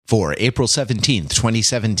For April 17th,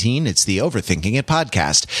 2017, it's the Overthinking It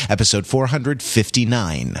podcast, episode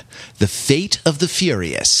 459. The Fate of the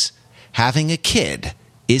Furious. Having a kid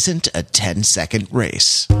isn't a 10-second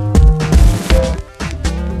race.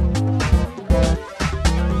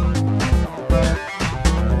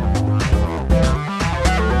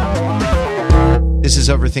 This is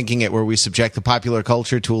Overthinking It, where we subject the popular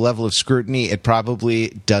culture to a level of scrutiny it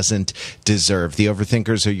probably doesn't deserve. The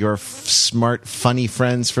Overthinkers are your smart, funny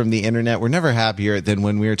friends from the internet. We're never happier than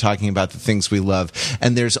when we are talking about the things we love.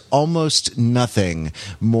 And there's almost nothing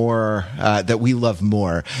more that we love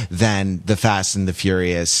more than the Fast and the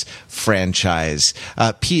Furious franchise.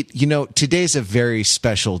 Pete, you know, today's a very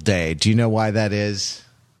special day. Do you know why that is?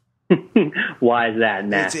 Why is that,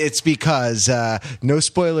 Matt? It's because, no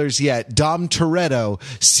spoilers yet, Dom Toretto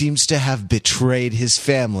seems to have betrayed his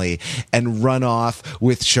family and run off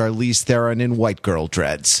with Charlize Theron in white girl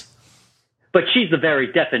dreads. But she's the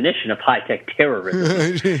very definition of high-tech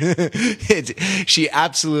terrorism. She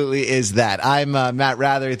absolutely is that. I'm Matt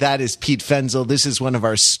Rather. That is Pete Fenzel. This is one of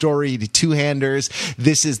our storied two-handers.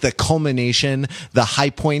 This is the culmination, the high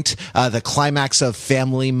point, the climax of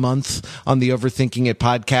Family Month on the Overthinking It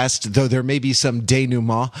podcast, though there may be some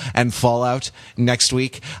denouement and fallout next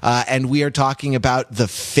week. And we are talking about The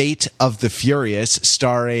Fate of the Furious,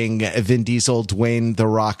 starring Vin Diesel, Dwayne "The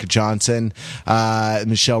Rock" Johnson,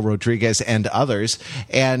 Michelle Rodriguez, and others.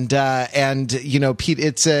 And you know, Pete,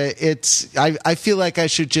 I feel like I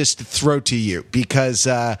should just throw to you because,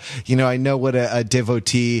 you know, I know what a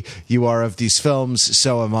devotee you are of these films.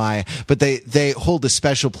 So am I, but they hold a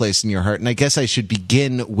special place in your heart. And I guess I should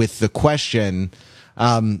begin with the question,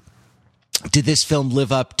 did this film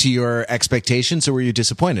live up to your expectations, or were you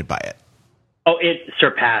disappointed by it? Oh, it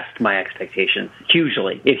surpassed my expectations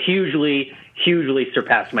hugely. It hugely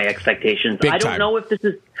surpassed my expectations. Big I don't time. know if this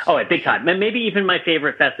is big time. Maybe even my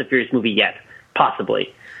favorite Fast and Furious movie yet,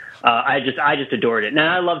 possibly. I just adored it.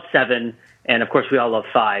 Now I love 7, and of course we all love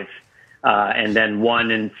 5, and then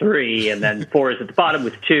 1 and 3, and then 4 is at the bottom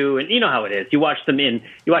with 2, and you know how it is. You watch them in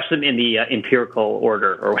the empirical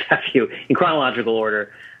order, or what have you, in chronological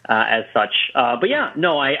order, as such. But yeah,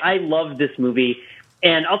 no, I love this movie,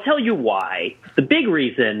 and I'll tell you why. The big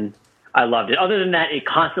reason I loved it, other than that it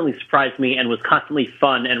constantly surprised me and was constantly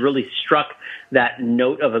fun and really struck that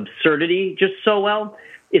note of absurdity just so well,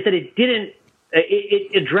 is that it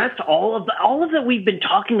addressed all of that we've been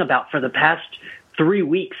talking about for the past 3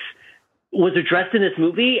 weeks was addressed in this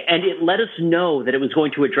movie, and it let us know that it was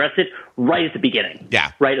going to address it right at the beginning.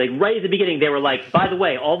 Yeah. Right? Like, right at the beginning, they were like, by the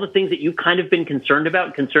way, all the things that you've kind of been concerned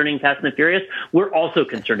about concerning Fast and the Furious, we're also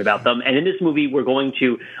concerned about them. And in this movie, we're going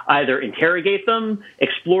to either interrogate them,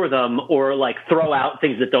 explore them, or, like, throw out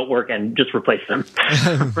things that don't work and just replace them.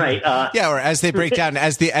 Right? Yeah, or as they break down,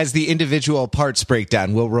 as the individual parts break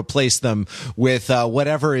down, we'll replace them with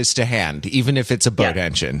whatever is to hand, even if it's a boat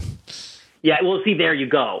engine. Yeah, well, see, there you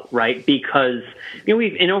go, right? Because, you know,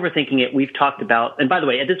 in Overthinking It, we've talked about, and by the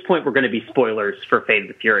way, at this point, we're going to be spoilers for Fate of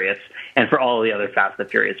the Furious and for all of the other Fast and the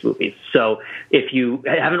Furious movies. So if you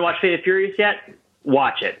haven't watched Fate of the Furious yet,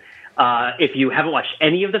 watch it. If you haven't watched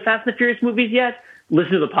any of the Fast and the Furious movies yet,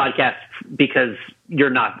 listen to the podcast, because you're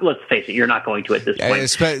not, let's face it, you're not going to at this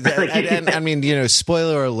point. And I mean, you know,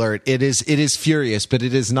 spoiler alert, it is Furious, but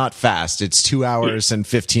it is not fast. It's 2 hours and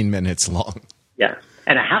 15 minutes long. Yeah.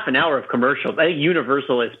 And a half an hour of commercials. I think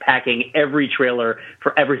Universal is packing every trailer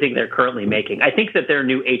for everything they're currently making. I think that their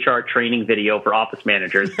new HR training video for office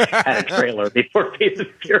managers had a trailer before Fast and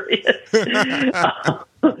Furious.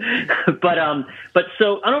 But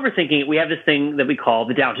so on Overthinking It, we have this thing that we call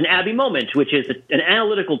the Downton Abbey moment, which is an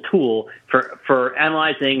analytical tool for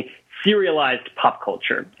analyzing serialized pop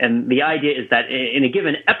culture. And the idea is that in a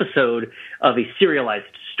given episode of a serialized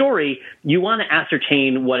story, you want to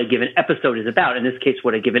ascertain what a given episode is about, in this case,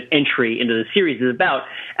 what a given entry into the series is about,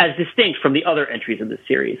 as distinct from the other entries in the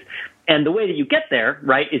series. And the way that you get there,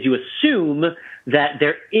 right, is you assume that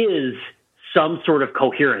there is some sort of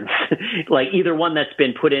coherence, like either one that's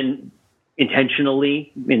been put in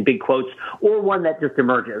intentionally, in big quotes, or one that just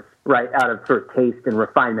emerges, right, out of sort of taste and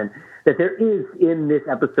refinement, that there is in this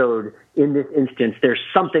episode, in this instance, there's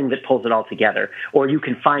something that pulls it all together, or you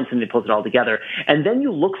can find something that pulls it all together. And then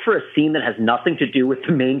you look for a scene that has nothing to do with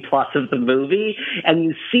the main plot of the movie, and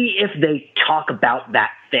you see if they talk about that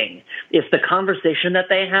thing. If the conversation that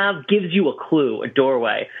they have gives you a clue, a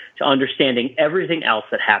doorway to understanding everything else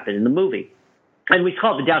that happened in the movie. And we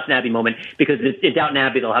call it the Downton Abbey moment because in Downton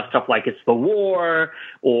Abbey, they'll have stuff like it's the war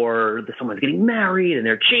or someone's getting married and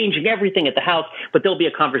they're changing everything at the house. But there'll be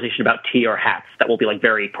a conversation about tea or hats that will be like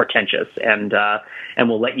very portentous and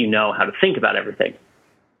will let you know how to think about everything.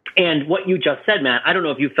 And what you just said, Matt, I don't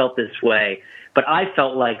know if you felt this way, but I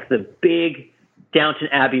felt like the big Downton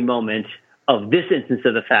Abbey moment of this instance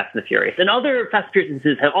of the Fast and the Furious. And other Fast and Furious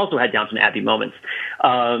instances have also had Downton Abbey moments.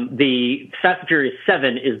 The Fast and Furious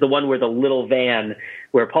 7 is the one where the little van,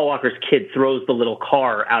 where Paul Walker's kid throws the little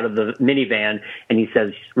car out of the minivan, and he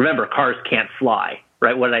says, remember, cars can't fly.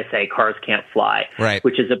 Right? What did I say? Cars can't fly. Right.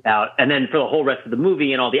 Which is about, and then for the whole rest of the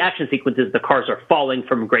movie and all the action sequences, the cars are falling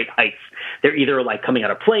from great heights. They're either like coming out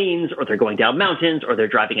of planes, or they're going down mountains, or they're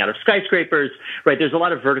driving out of skyscrapers. Right? There's a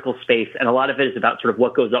lot of vertical space, and a lot of it is about sort of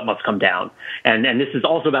what goes up must come down. And this is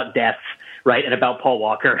also about death, right? And about Paul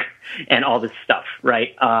Walker and all this stuff,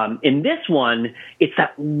 right? In this one, it's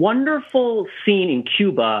that wonderful scene in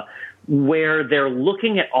Cuba where they're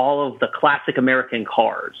looking at all of the classic American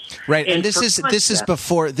cars. Right. And this is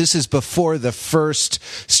before the first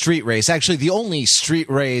street race. Actually, the only street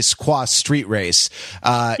race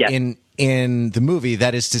yes. in the movie,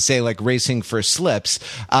 that is to say, like racing for slips.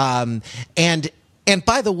 And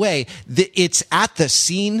by the way, it's at the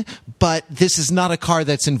scene, but this is not a car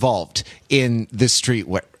that's involved in the street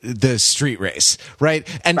race,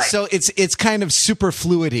 right? And so it's kind of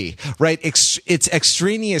superfluity, right? It's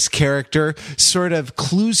extraneous character sort of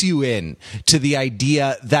clues you in to the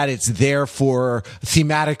idea that it's there for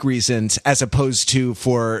thematic reasons as opposed to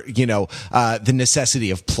for, the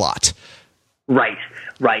necessity of plot. Right.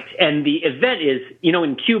 And the event is,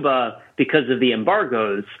 in Cuba, because of the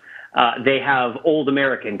embargoes, they have old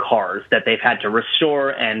American cars that they've had to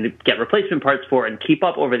restore and get replacement parts for and keep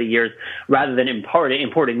up over the years rather than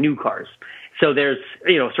importing new cars. So there's,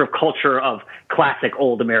 sort of culture of classic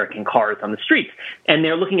old American cars on the streets. And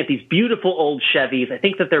they're looking at these beautiful old Chevys. I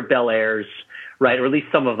think that they're Bel Airs, right? Or at least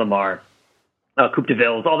some of them are. Coupe de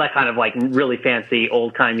Villes, all that kind of like really fancy,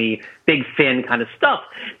 old-timey, big fin kind of stuff.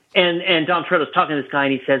 And Dom Toretto's talking to this guy,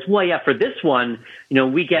 and he says, well, yeah, for this one,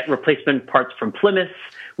 we get replacement parts from Plymouth.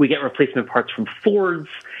 We get replacement parts from Fords.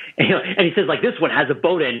 And he says, like, this one has a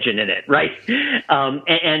boat engine in it, right?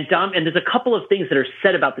 And there's a couple of things that are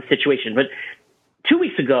said about the situation. But 2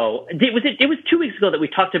 weeks ago, it was 2 weeks ago that we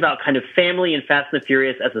talked about kind of family and Fast and the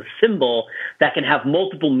Furious as a symbol that can have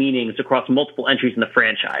multiple meanings across multiple entries in the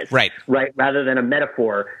franchise. Right. Rather than a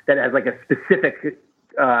metaphor that has like a specific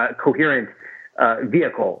coherent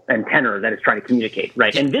vehicle and tenor that it's trying to communicate.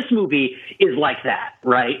 Right. And this movie is like that.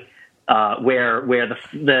 Right. Where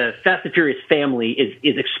the Fast and Furious family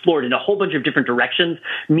is explored in a whole bunch of different directions,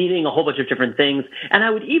 meaning a whole bunch of different things. And I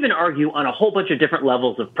would even argue on a whole bunch of different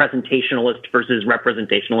levels of presentationalist versus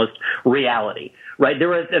representationalist reality, right?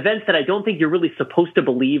 There are events that I don't think you're really supposed to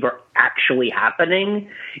believe are actually happening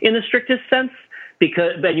in the strictest sense,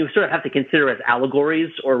 because then you sort of have to consider as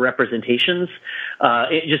allegories or representations.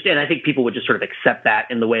 And I think people would just sort of accept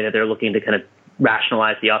that in the way that they're looking to kind of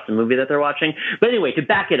rationalize the awesome movie that they're watching. But anyway, to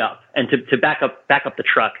back it up and to back up the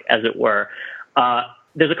truck, as it were,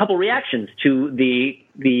 there's a couple reactions to the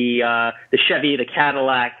Chevy, the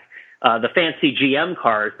Cadillac, the fancy GM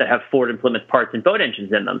cars that have Ford and Plymouth parts and boat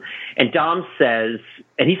engines in them. And Dom says,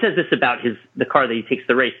 and he says this about the car that he takes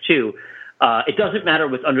the race to, it doesn't matter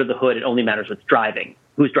what's under the hood, it only matters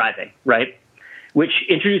who's driving, right? Which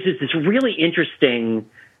introduces this really interesting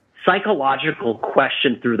psychological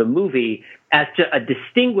question through the movie as to a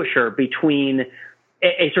distinguisher between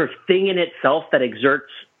a sort of thing in itself that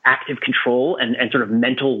exerts active control and sort of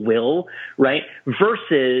mental will, right,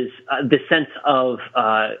 versus the sense of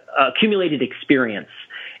accumulated experience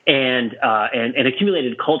and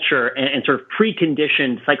accumulated culture and sort of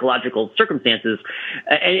preconditioned psychological circumstances.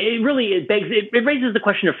 And it raises the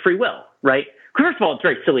question of free will, right? First of all, it's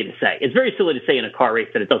very silly to say. It's very silly to say in a car race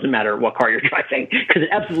that it doesn't matter what car you're driving, because it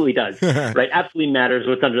absolutely does, right? Absolutely matters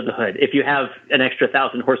what's under the hood. If you have an extra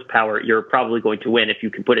 1,000 horsepower, you're probably going to win if you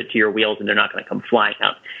can put it to your wheels and they're not going to come flying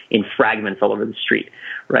out in fragments all over the street,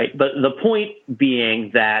 right? But the point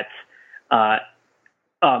being that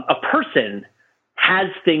a person has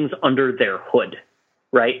things under their hood,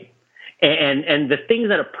 right? And the things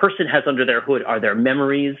that a person has under their hood are their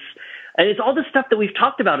memories. And it's all the stuff that we've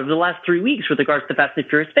talked about over the last 3 weeks with regards to the Fast and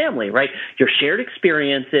Furious family, right? Your shared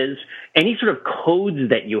experiences, any sort of codes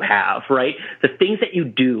that you have, right? The things that you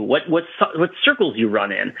do, what circles you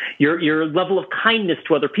run in, your level of kindness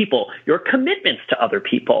to other people, your commitments to other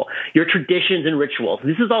people, your traditions and rituals.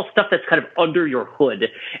 This is all stuff that's kind of under your hood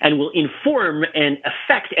and will inform and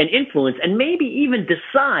affect and influence and maybe even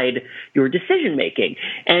decide your decision making.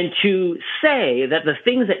 And to say that the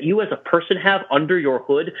things that you as a person have under your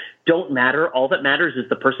hood don't don't matter. All that matters is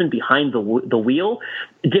the person behind the wheel,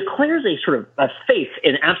 declares a sort of a faith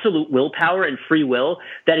in absolute willpower and free will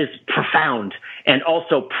that is profound and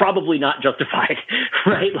also probably not justified,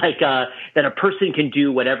 right? Like that a person can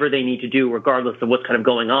do whatever they need to do regardless of what's kind of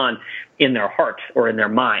going on in their heart or in their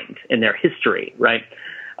mind, in their history, right?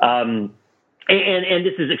 And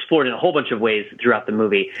this is explored in a whole bunch of ways throughout the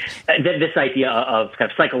movie. This idea of kind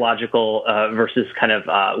of psychological versus kind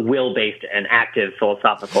of will-based and active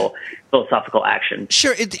philosophical action.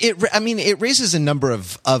 Sure. It raises a number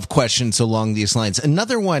of questions along these lines.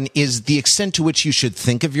 Another one is the extent to which you should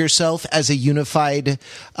think of yourself as a unified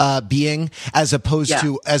being, as opposed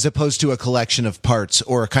to a collection of parts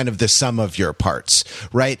or kind of the sum of your parts,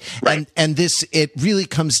 right? And this, it really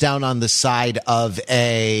comes down on the side of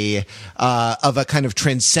a kind of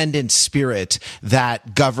transcendent spirit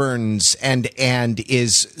that governs and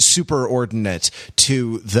is superordinate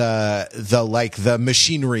to the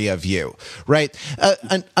machinery of you, right?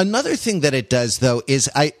 Another thing that it does, though, is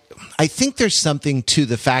I think there's something to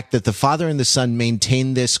the fact that the father and the son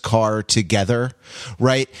maintain this car together,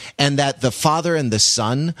 right? And that the father and the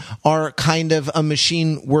son are kind of a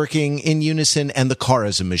machine working in unison, and the car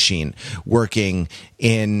is a machine working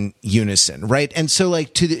in unison, right? And so,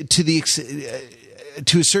 like,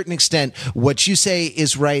 to a certain extent, what you say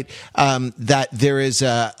is right, that there is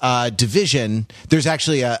a division. There's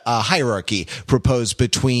actually a hierarchy proposed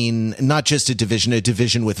between not just a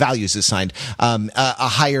division with values assigned, a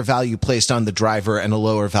higher value placed on the driver and a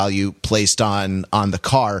lower value placed on the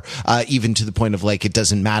car, even to the point of, like, it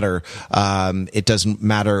doesn't matter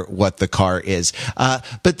what the car is.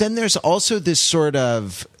 But then there's also this sort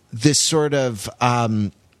of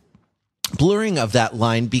blurring of that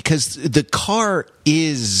line, because the car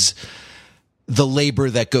is the labor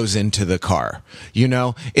that goes into the car. You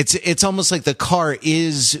know, it's almost like the car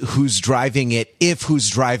is who's driving it, if who's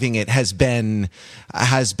driving it has been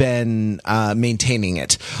maintaining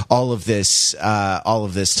it all of this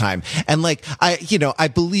time. And, like, I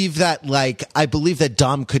believe that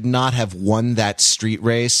Dom could not have won that street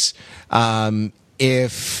race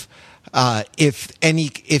if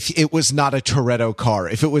it was not a Toretto car,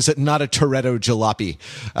 if it was not a Toretto jalopy,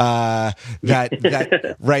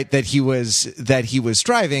 that he was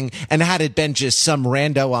driving, and had it been just some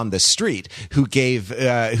rando on the street who gave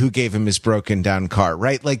him his broken down car,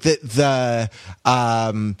 right? Like the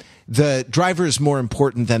driver is more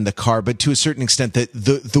important than the car, but to a certain extent,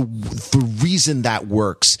 the reason that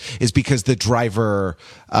works is because the driver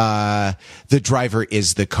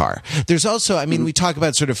is the car. There's also, we talk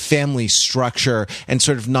about sort of family structure and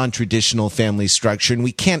sort of non-traditional family structure, and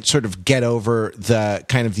we can't sort of get over the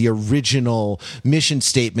kind of the original mission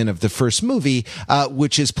statement of the first movie,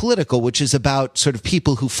 which is political, which is about sort of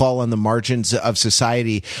people who fall on the margins of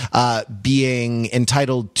society, being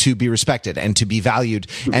entitled to be respected and to be valued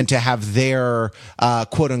and to have their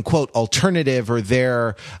quote unquote alternative or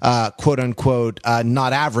their quote unquote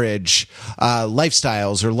not average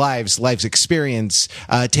lifestyles or lives experience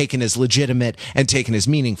taken as legitimate and taken as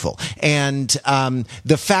meaningful. And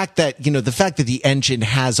the fact that the engine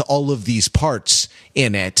has all of these parts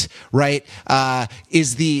in it, right,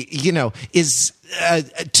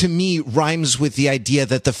 to me rhymes with the idea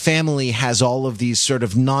that the family has all of these sort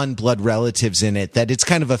of non-blood relatives in it, that it's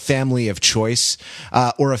kind of a family of choice,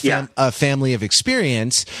 or a family of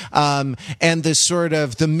experience, and the sort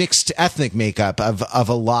of the mixed ethnic makeup of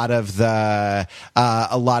a lot of the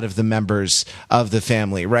members of the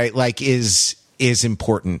family, right? Like is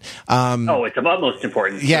important. It's of utmost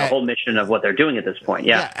importance. Yeah. The whole mission of what they're doing at this point.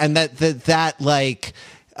 Yeah. And that like,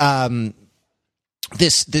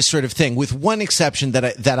 this sort of thing, with one exception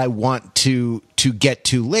that I want to get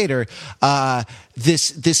to later.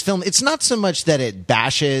 This film, it's not so much that it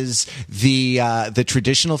bashes the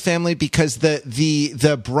traditional family, because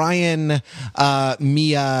the Brian,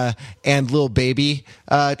 Mia, and Lil Baby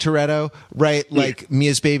Toretto, right? Like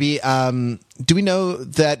Mia's baby. Do we know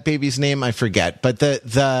that baby's name? I forget, but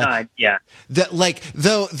though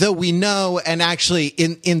we know, and actually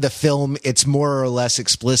in the film, it's more or less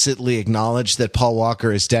explicitly acknowledged that Paul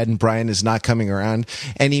Walker is dead and Brian is not coming around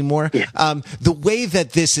anymore. Yeah. The way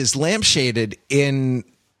that this is lampshaded in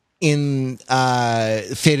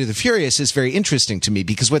Fate of the Furious is very interesting to me,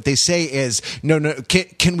 because what they say is, no,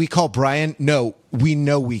 can we call Brian? No,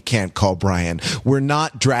 we can't call Brian. We're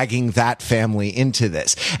not dragging that family into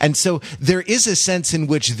this. And so there is a sense in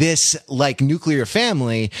which this, like, nuclear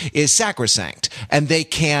family is sacrosanct, and they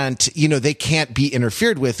can't be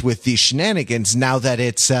interfered with these shenanigans now that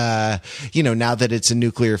it's a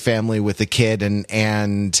nuclear family with a kid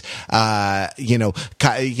and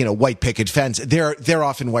white picket fence. They're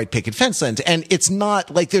often white picket fence lands, and it's not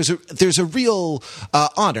like there's a real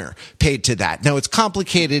honor paid to that. Now, it's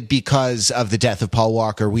complicated because of the death of Paul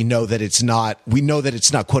Walker. We know that it's not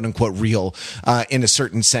quote unquote real in a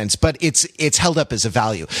certain sense, but it's held up as a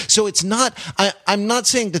value. So it's not. I'm not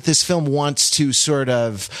saying that this film wants to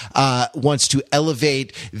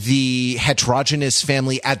elevate the heterogeneous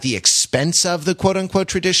family at the expense of the quote unquote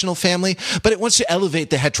traditional family, but it wants to elevate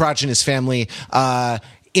the heterogeneous family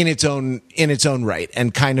in its own right,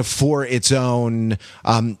 and kind of for its own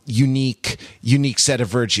unique set of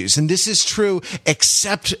virtues. And this is true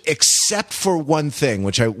except for one thing,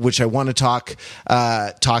 which I want to talk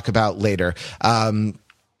about later.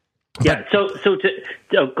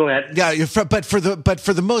 Go ahead. Yeah, but for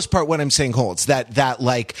the most part, what I'm saying holds. That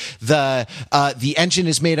like the engine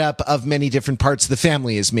is made up of many different parts. The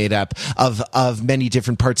family is made up of many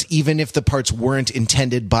different parts, even if the parts weren't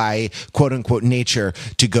intended by quote unquote nature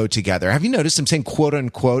to go together. Have you noticed I'm saying quote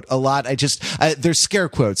unquote a lot? There's scare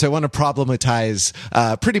quotes. I want to problematize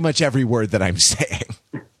pretty much every word that I'm saying.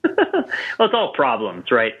 Well, it's all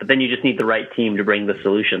problems, right? But then you just need the right team to bring the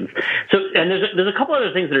solutions. So, and there's a couple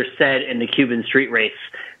other things that are said in the Cuban street race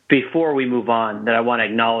before we move on that I want to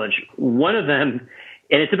acknowledge. One of them,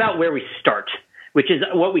 and it's about where we start, which is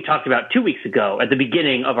what we talked about 2 weeks ago at the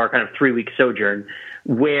beginning of our kind of 3-week sojourn,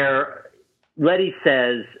 where Letty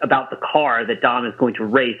says about the car that Dom is going to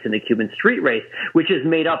race in the Cuban street race, which is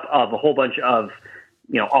made up of a whole bunch of,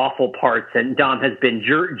 awful parts, and Dom has been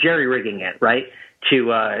jerry-rigging it, right? To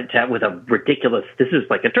with a ridiculous, this is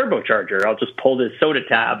like a turbocharger. I'll just pull this soda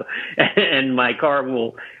tab and my car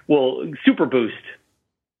will super boost.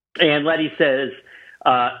 And Letty says,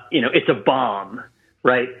 it's a bomb,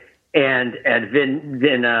 right? And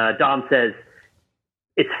then Dom says,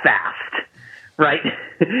 it's fast, right?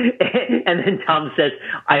 And then Dom says,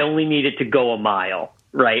 I only need it to go a mile,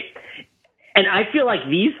 right? And I feel like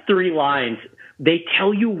these 3 lines, they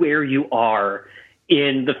tell you where you are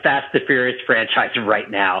in the Fast and Furious franchise right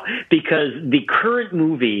now, because the current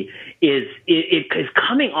movie is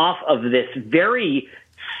coming off of this very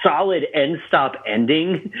solid end-stop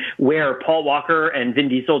ending where Paul Walker and Vin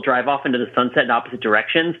Diesel drive off into the sunset in opposite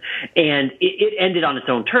directions, and it ended on its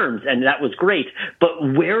own terms, and that was great.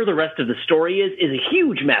 But where the rest of the story is a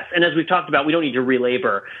huge mess. And as we've talked about, we don't need to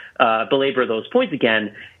belabor those points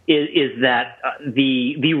again. Is that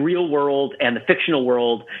the real world and the fictional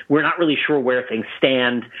world, we're not really sure where things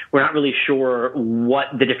stand. We're not really sure what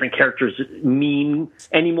the different characters mean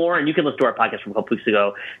anymore. And you can listen to our podcast from a couple weeks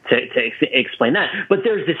ago to explain that. But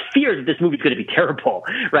there's this fear that this movie's going to be terrible,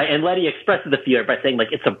 right? And Letty expresses the fear by saying,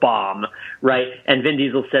 like, it's a bomb, right? And Vin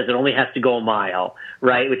Diesel says it only has to go a mile,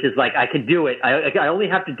 right? Which is like, I could do it. I only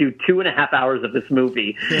have to do 2.5 hours of this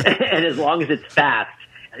movie. And as long as it's fast,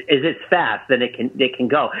 then it can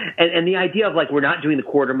go. And the idea of, like, we're not doing the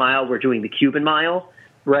quarter mile, we're doing the Cuban mile,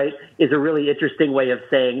 right, is a really interesting way of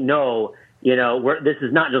saying, no, this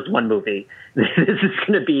is not just one movie. This is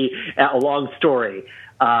going to be a long story.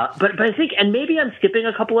 But I think, and maybe I'm skipping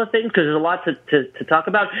a couple of things because there's a lot to talk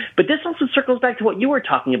about, but this also circles back to what you were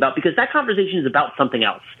talking about, because that conversation is about something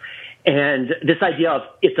else. And this idea of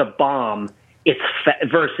it's a bomb,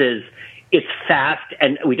 versus it's fast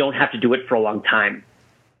and we don't have to do it for a long time.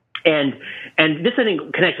 And this, I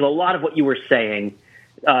think, connects with a lot of what you were saying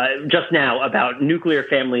just now about nuclear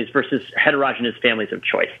families versus heterogeneous families of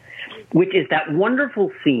choice, which is that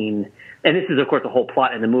wonderful scene. And this is, of course, the whole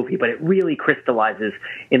plot in the movie, but it really crystallizes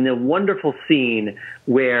in the wonderful scene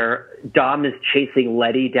where Dom is chasing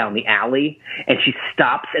Letty down the alley, and she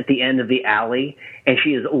stops at the end of the alley, and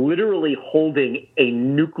she is literally holding a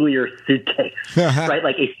nuclear suitcase, right?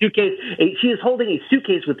 Like a suitcase. She is holding a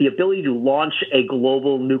suitcase with the ability to launch a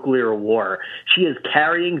global nuclear war. She is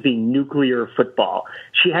carrying the nuclear football.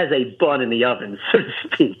 She has a bun in the oven, so to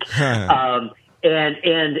speak.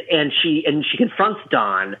 And she confronts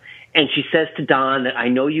Don. And she says to Don that, I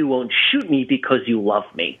know you won't shoot me because you love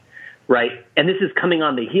me, right? And this is coming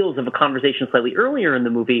on the heels of a conversation slightly earlier in the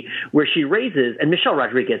movie where she raises, and Michelle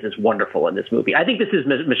Rodriguez is wonderful in this movie. I think this is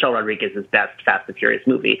Michelle Rodriguez's best Fast and Furious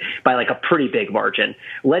movie by like a pretty big margin.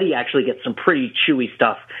 Letty actually gets some pretty chewy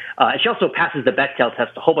stuff. She also passes the Bechdel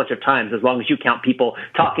test a whole bunch of times, as long as you count people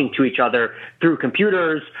talking to each other through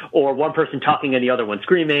computers or one person talking and the other one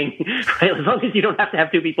screaming, right? As long as you don't have to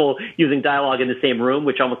have two people using dialogue in the same room,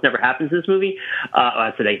 which almost never happens in this movie.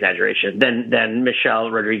 That's an exaggeration. Then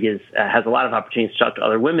Michelle Rodriguez has a lot of opportunities to talk to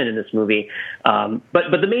other women in this movie. But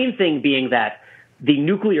the main thing being that the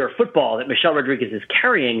nuclear football that Michelle Rodriguez is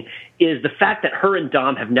carrying is the fact that her and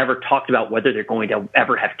Dom have never talked about whether they're going to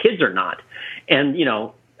ever have kids or not. And, you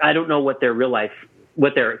know, I don't know what their real life,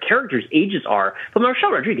 what their characters' ages are, but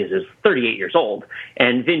Michelle Rodriguez is 38 years old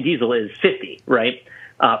and Vin Diesel is 50, right?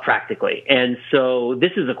 Practically. And so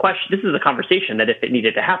this is a conversation that if it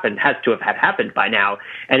needed to happen, has to have happened by now.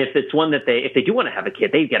 And if it's one that if they do want to have a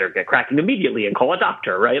kid, they get cracking immediately and call a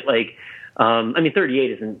doctor, right? Like,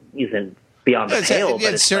 38 isn't beyond the pale.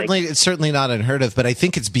 But it's certainly not unheard of, but I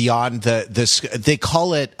think it's beyond this. They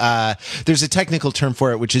call it, there's a technical term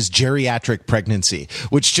for it, which is geriatric pregnancy,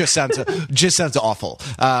 which just sounds awful.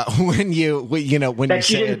 When you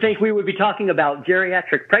didn't think we would be talking about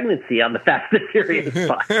geriatric pregnancy on the Fast and Furious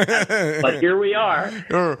podcast, but here we are.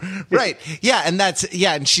 Right. Yeah.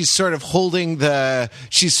 And she's sort of holding the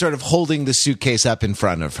suitcase up in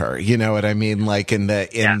front of her. You know what I mean? Like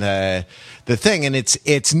the thing, and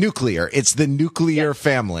it's nuclear. It's the nuclear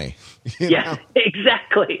family. Yeah,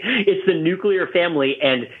 exactly. It's the nuclear family,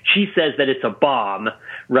 and she says that it's a bomb,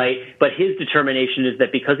 right? But his determination is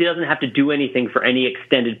that because he doesn't have to do anything for any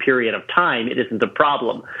extended period of time, it isn't a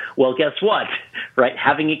problem. Well, guess what? Right?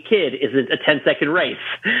 Having a kid isn't a 10-second race,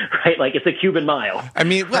 right? Like it's a Cuban mile. I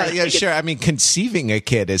mean, well, yeah, sure. I mean, conceiving a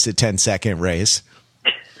kid is a 10-second race.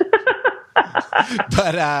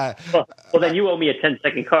 But well, then you owe me a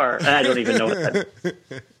 10-second car. I don't even know what that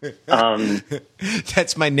is.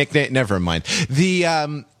 That's my nickname. Never mind.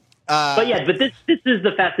 But this is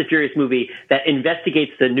the Fast and Furious movie that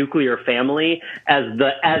investigates the nuclear family as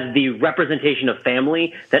the representation of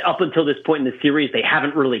family that up until this point in the series they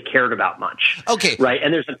haven't really cared about much. Okay, right?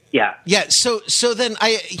 And yeah. So then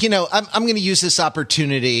I'm going to use this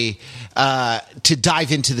opportunity to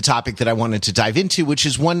dive into the topic that I wanted to dive into, which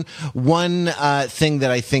is one thing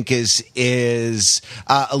that I think is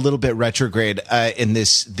a little bit retrograde in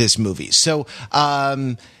this movie. So.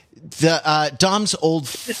 Dom's old.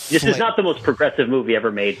 This is not the most progressive movie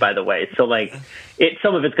ever made, by the way. So, like,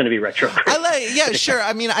 some of it's going to be retro. Yeah, sure.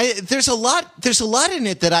 I mean, there's a lot in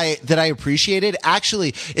it that I appreciated,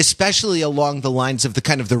 actually, especially along the lines of the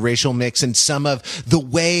kind of the racial mix and some of the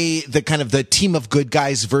way the kind of the team of good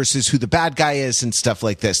guys versus who the bad guy is and stuff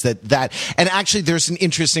like this. And actually, there's an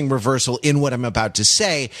interesting reversal in what I'm about to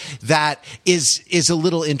say that is a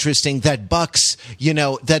little interesting. That bucks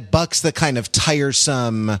the kind of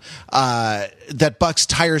tiresome. That bucks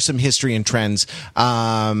tiresome history and trends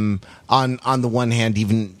on the one hand,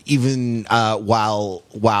 even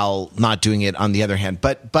while not doing it on the other hand.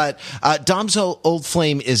 But Dom's old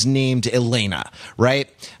flame is named Elena, right?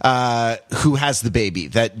 Who has the baby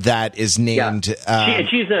that is named. Yeah.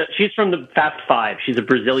 She's from the Fast Five. She's a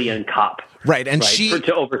Brazilian cop. Right, and to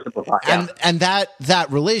oversimplify, yeah. and that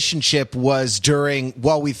relationship was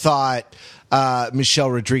while we thought.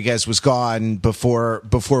 Michelle Rodriguez was gone before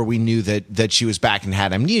we knew that she was back and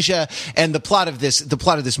had amnesia. And the plot of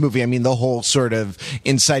this movie, I mean, the whole sort of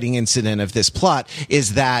inciting incident of this plot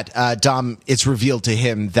is that Dom, it's revealed to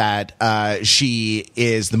him that she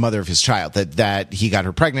is the mother of his child, that he got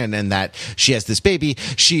her pregnant and that she has this baby.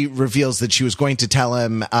 She reveals that she was going to tell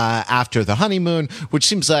him after the honeymoon, which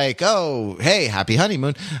seems like, oh, hey, happy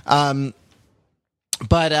honeymoon.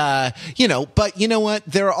 But you know what?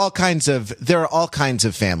 There are all kinds of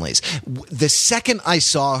families. The second I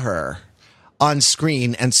saw her on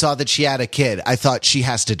screen and saw that she had a kid, I thought she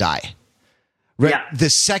has to die. Right. Yeah. The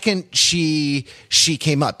second she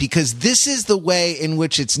came up, because this is the way in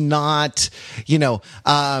which it's not, let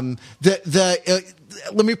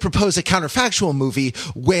me propose a counterfactual movie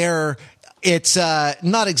where it's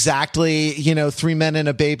not exactly, three men and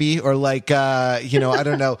a baby, or like I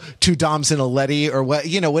don't know, two Doms and a Letty, or what,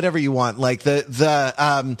 whatever you want. Like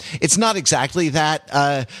it's not exactly that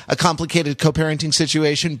a complicated co-parenting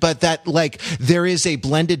situation, but that like there is a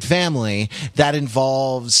blended family that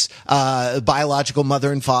involves biological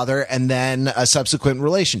mother and father and then a subsequent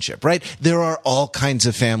relationship, right? There are all kinds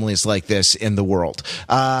of families like this in the world.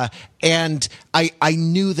 And I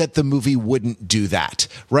knew that the movie wouldn't do that,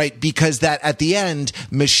 right? Because that at the end,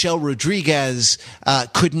 Michelle Rodriguez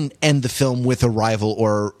couldn't end the film with a rival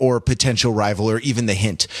or potential rival or even the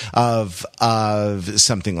hint of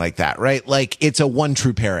something like that, right? Like it's a one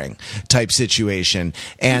true pairing type situation,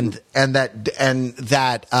 and that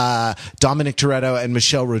Dominic Toretto and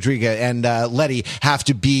Michelle Rodriguez and Letty have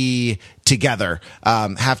to be together,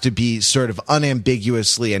 have to be sort of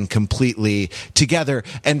unambiguously and completely together.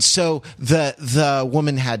 And so the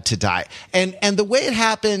woman had to die. And the way it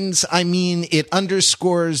happens, I mean, it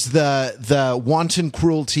underscores the wanton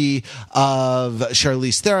cruelty of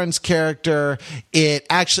Charlize Theron's character.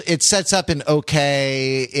 It sets up an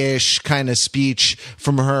okay-ish kind of speech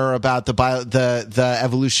from her about the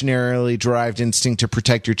evolutionarily derived instinct to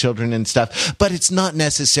protect your children and stuff, but it's not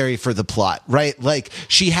necessary for the plot, right? Like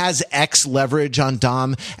she has X leverage on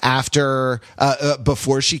Dom after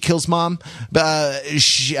before she kills mom.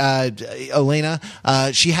 Elena,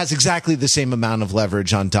 she has exactly the same amount of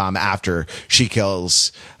leverage on Dom after she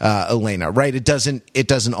kills Elena, right? It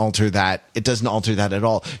doesn't alter that. It doesn't alter that at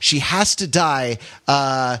all. She has to die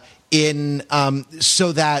so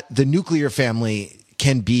that the nuclear family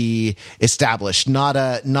can be established, not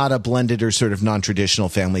a blended or sort of non-traditional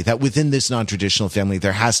family. That within this non-traditional family,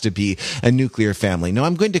 there has to be a nuclear family. Now,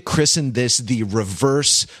 I'm going to christen this the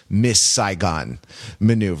reverse Miss Saigon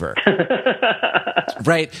maneuver,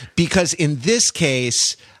 right? Because in this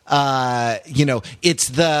case, it's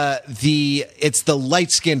the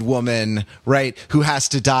light-skinned woman, right, who has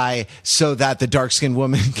to die so that the dark-skinned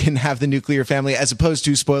woman can have the nuclear family, as opposed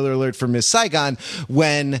to, spoiler alert for Miss Saigon,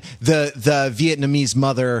 when the Vietnamese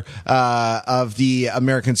mother of the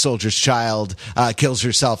American soldier's child kills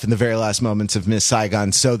herself in the very last moments of Miss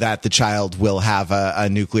Saigon, so that the child will have a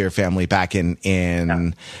nuclear family back in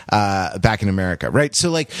America, right? So,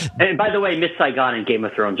 like, and by the way, Miss Saigon and Game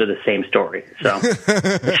of Thrones are the same story. So.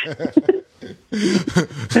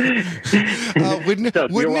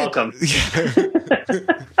 You're welcome.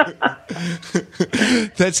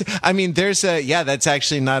 That's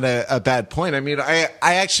actually not a bad point. I mean, I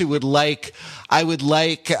actually would like,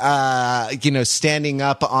 standing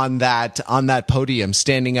up on that podium,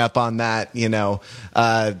 standing up on that,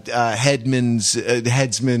 headsman's,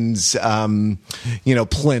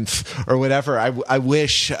 plinth or whatever. I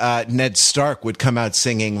wish, Ned Stark would come out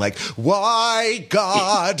singing like, "Why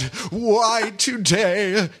God, why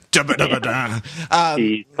today?"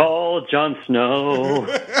 He's called Jon Snow.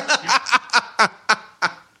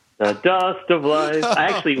 The dust of life. I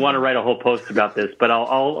actually want to write a whole post about this, but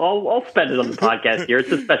I'll spend it on the podcast here.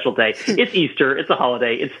 It's a special day. It's Easter. It's a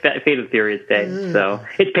holiday. It's Fate of Furious Day. So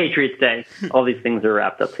it's Patriots Day. All these things are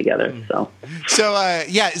wrapped up together. So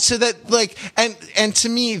that, like, and to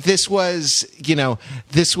me, this was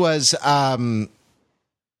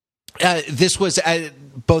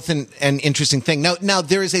both an interesting thing. Now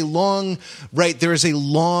there is a long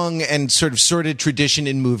and sort of sordid tradition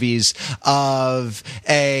in movies of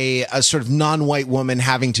a sort of non-white woman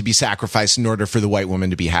having to be sacrificed in order for the white woman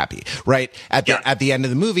to be happy, right? At the end of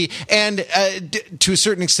the movie. And to a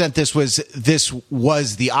certain extent, this was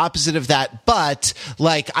the opposite of that. But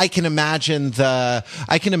like, I can imagine the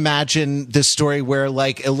story where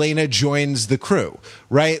like Elena joins the crew,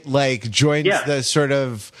 right? Like joins the sort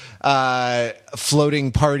of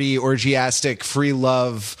floating party, orgiastic, free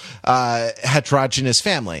love, heterogeneous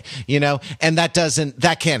family, and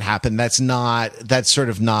that can't happen. That's sort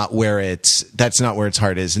of not where its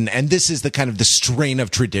heart is. And this is the kind of the strain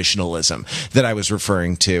of traditionalism that I was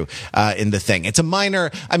referring to, in The Thing. It's a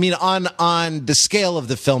minor, I mean, on the scale of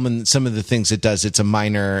the film and some of the things it does, it's a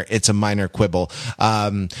minor quibble.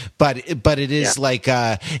 But it is like,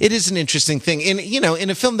 it is an interesting thing in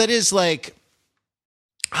a film that is like,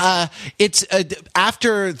 it's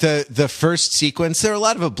after the first sequence. There are a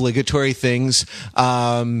lot of obligatory things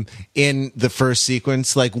in the first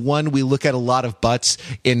sequence. Like, one, we look at a lot of butts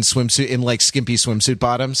in swimsuit, in like skimpy swimsuit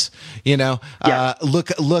bottoms.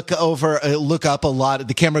 Look up a lot.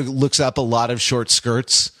 The camera looks up a lot of short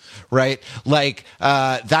skirts. Right? Like,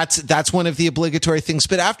 that's one of the obligatory things.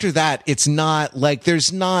 But after that, it's not like,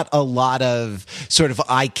 there's not a lot of sort of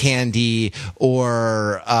eye candy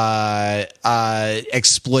or,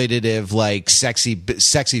 exploitative, like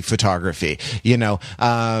sexy photography,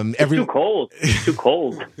 it's too cold. It's too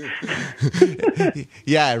cold.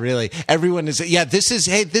 Yeah, really. Everyone is, this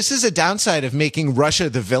is a downside of making Russia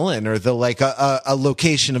the villain, or the, like a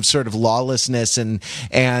location of sort of lawlessness and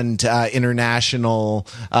international,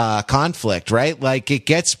 conflict, right? Like, it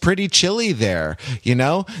gets pretty chilly there, they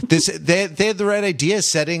had the right idea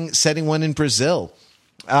setting one in Brazil.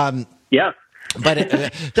 But yeah.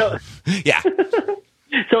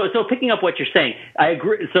 So picking up what you're saying, I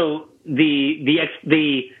agree. So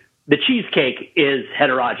the cheesecake is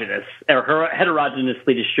heterogeneous or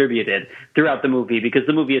heterogeneously distributed throughout the movie because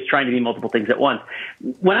the movie is trying to be multiple things at once.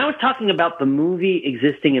 When I was talking about the movie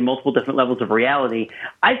existing in multiple different levels of reality,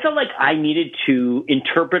 I felt like I needed to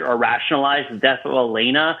interpret or rationalize the death of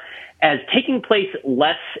Elena as taking place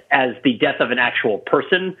less as the death of an actual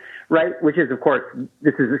person, right? Which is, of course,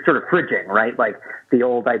 this is sort of fridging, right? Like the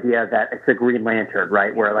old idea that it's a Green Lantern,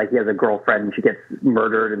 right? Where like he has a girlfriend and she gets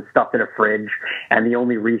murdered and stuffed in a fridge. And the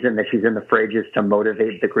only reason that she's in the fridge is to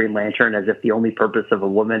motivate the Green Lantern, as if the only purpose of a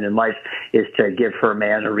woman in life is to give her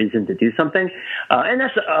man a reason to do something. And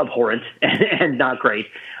that's abhorrent and not great.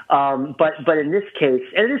 But in this case,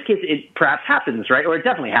 it perhaps happens, right? Or it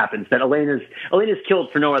definitely happens that Elena's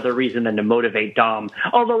killed for no other reason than to motivate Dom.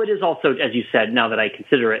 Although it is also, as you said, now that I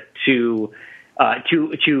consider it, to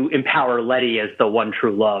empower Letty as the one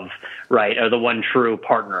true love, right? Or the one true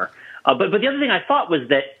partner. But the other thing I thought was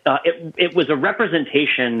that it was a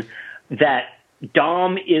representation that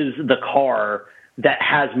Dom is the car that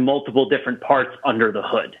has multiple different parts under the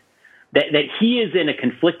hood. That he is in a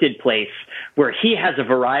conflicted place where he has a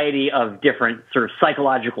variety of different sort of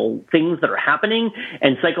psychological things that are happening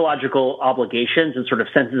and psychological obligations and sort of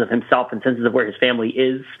senses of himself and senses of where his family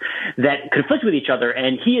is that conflict with each other.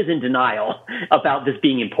 And he is in denial about this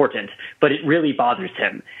being important, but it really bothers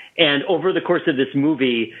him. And over the course of this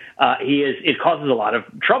movie, it causes a lot of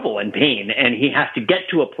trouble and pain. And he has to get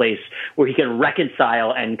to a place where he can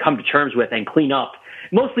reconcile and come to terms with and clean up,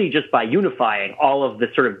 mostly just by unifying all of the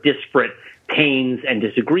sort of disparate pains and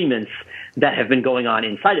disagreements that have been going on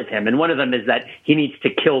inside of him. And one of them is that he needs to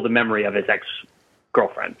kill the memory of his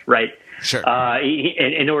ex-girlfriend, right? Sure.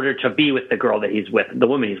 In order to be with the girl that he's with, the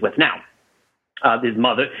woman he's with now. His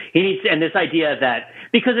mother. And this idea that,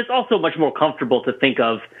 because it's also much more comfortable to think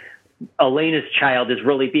of Elena's child as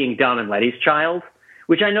really being Dom and Letty's child,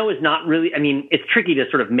 which I know is not really, I mean, it's tricky to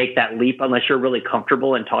sort of make that leap unless you're really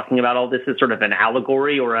comfortable in talking about all this as sort of an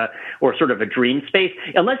allegory or sort of a dream space.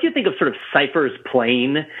 Unless you think of sort of Cypher's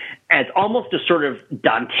plane as almost a sort of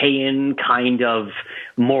Dantean kind of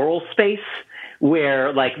moral space,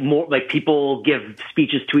 where like people give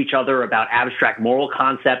speeches to each other about abstract moral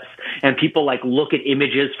concepts, and people like look at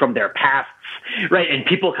images from their pasts, right? And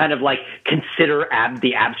people kind of like consider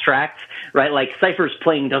the abstract, right? Like Cypher's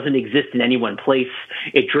plane doesn't exist in any one place.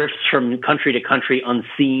 It drifts from country to country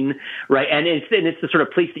unseen, right? And it's the sort of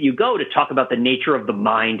place that you go to talk about the nature of the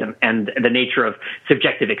mind and the nature of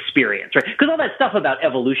subjective experience, right? Because all that stuff about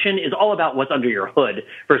evolution is all about what's under your hood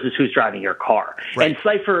versus who's driving your car. Right. And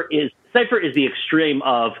Cypher is the extreme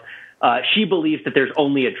of she believes that there's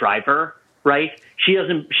only a driver, right? She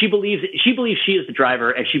believes she is the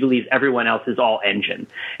driver, and she believes everyone else is all engine,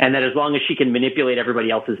 and that as long as she can manipulate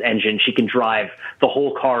everybody else's engine, she can drive the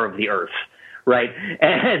whole car of the earth, right?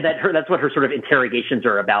 And that's what her sort of interrogations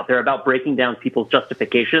are about. They're about breaking down people's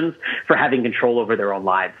justifications for having control over their own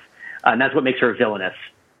lives, and that's what makes her villainous.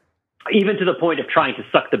 Even to the point of trying to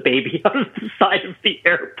suck the baby out of the side of the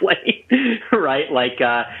airplane, right?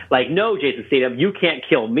 Like, no, Jason Statham, you can't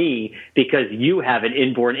kill me because you have an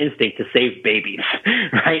inborn instinct to save babies,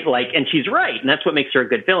 right? Like, and she's right, and that's what makes her a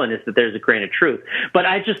good villain, is that there's a grain of truth. But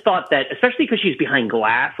I just thought that, especially because she's behind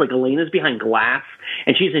glass, like Elena's behind glass,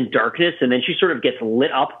 and she's in darkness, and then she sort of gets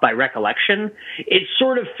lit up by recollection. It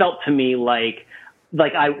sort of felt to me like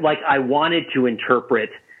I wanted to interpret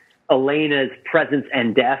Elena's presence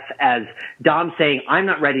and death as Dom saying, I'm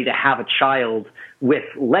not ready to have a child with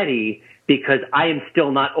Letty because I am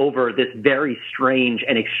still not over this very strange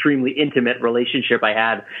and extremely intimate relationship I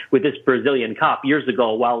had with this Brazilian cop years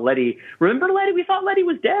ago while remember Letty? We thought Letty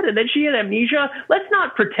was dead and then she had amnesia. Let's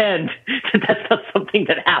not pretend that that's not something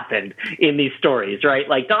that happened in these stories, right?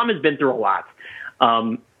 Like Dom has been through a lot.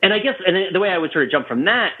 And I guess, and the way I would sort of jump from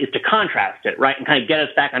that is to contrast it, right, and kind of get us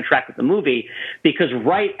back on track with the movie, because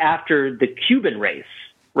right after the Cuban race,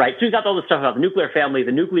 right, so we've got all this stuff about the nuclear family,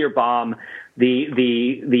 the nuclear bomb,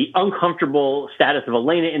 the uncomfortable status of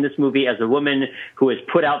Elena in this movie as a woman who is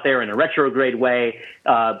put out there in a retrograde way,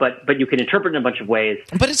 but you can interpret it in a bunch of ways.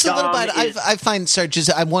 But it's a little bit. I find, sorry,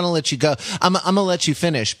 just I want to let you go. I'm gonna let you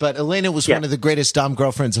finish. But Elena was one of the greatest Dom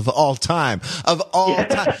girlfriends of all time. Of all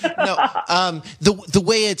time. No, the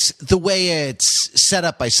way it's set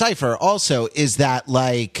up by Cypher also is that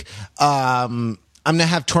like. I'm going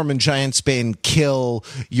to have Tormund Giantsbane kill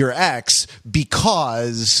your ex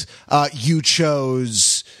because you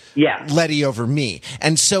chose Yeah. Letty over me.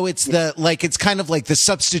 And so it's it's kind of like the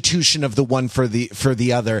substitution of the one for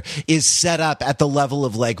the other is set up at the level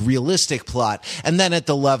of like realistic plot. And then at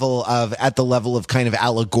the level of kind of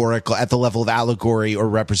allegorical, at the level of allegory or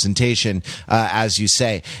representation, as you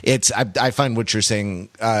say, I find what you're saying,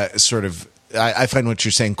 I find what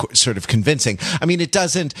you're saying sort of convincing. I mean, it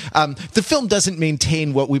doesn't, the film doesn't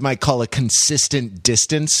maintain what we might call a consistent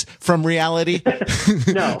distance from reality.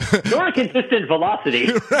 No, nor a consistent velocity.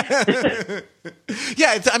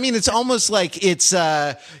 Yeah, it's almost like it's,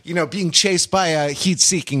 being chased by a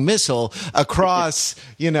heat-seeking missile across,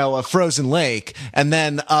 a frozen lake, and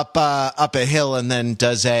then up a hill, and then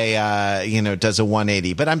does a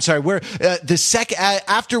 180. But I'm sorry,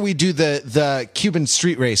 after we do the Cuban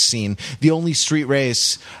street race scene, the only street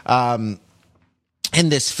race in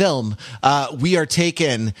this film, we are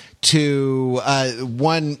taken to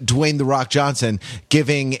one Dwayne "The Rock" Johnson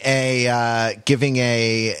giving an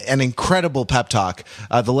incredible pep talk,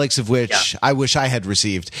 the likes of which I wish I had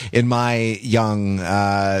received in my young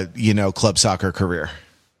club soccer career.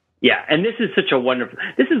 Yeah, and this is such a wonderful.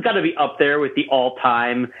 This has got to be up there with the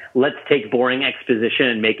all-time let's take boring exposition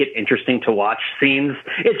and make it interesting to watch scenes.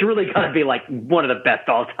 It's really got to be like one of the best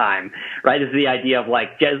all-time, right? This is the idea of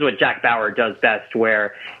like, this is what Jack Bauer does best,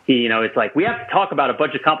 where he, it's like, we have to talk about a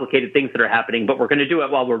bunch of complicated things that are happening, but we're going to do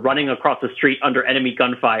it while we're running across the street under enemy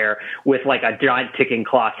gunfire with like a giant ticking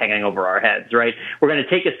clock hanging over our heads, right? We're going to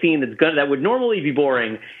take a scene that would normally be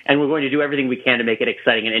boring, and we're going to do everything we can to make it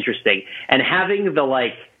exciting and interesting. And having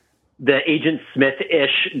the Agent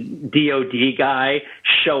Smith-ish DOD guy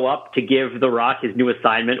show up to give The Rock his new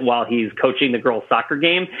assignment while he's coaching the girls' soccer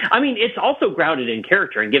game. I mean, it's also grounded in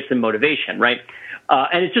character and gives him motivation, right?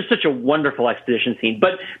 And it's just such a wonderful exposition scene.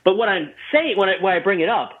 But what I'm saying, when I bring it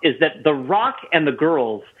up, is that The Rock and the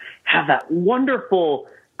girls have that wonderful,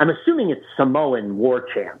 I'm assuming it's Samoan war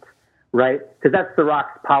chant, right? Because that's The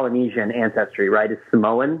Rock's Polynesian ancestry, right? It's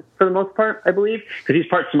Samoan for the most part, I believe, because he's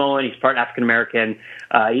part Samoan, he's part African American.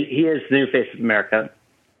 He is the new face of America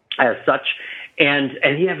as such. And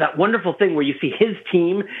he has that wonderful thing where you see his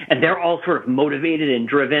team and they're all sort of motivated and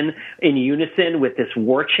driven in unison with this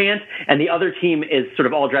war chant. And the other team is sort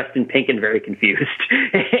of all dressed in pink and very confused.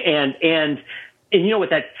 and you know what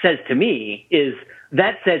that says to me is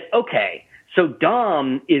that says, okay, so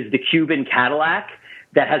Dom is the Cuban Cadillac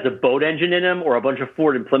that has a boat engine in him or a bunch of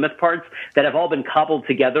Ford and Plymouth parts that have all been cobbled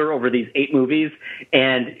together over these 8 movies.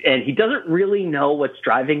 And he doesn't really know what's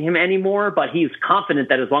driving him anymore, but he's confident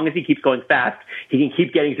that as long as he keeps going fast, he can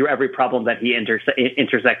keep getting through every problem that he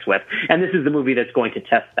intersects with. And this is the movie that's going to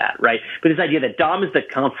test that, right? But this idea that Dom is the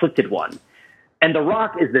conflicted one, and The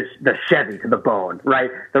Rock is the Chevy to the bone, right?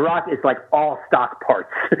 The Rock is like all stock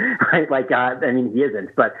parts, right? Like, he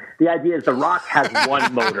isn't, but the idea is The Rock has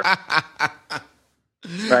one motor.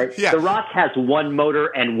 Right? Yeah. The Rock has one motor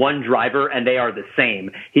and one driver, and they are the same.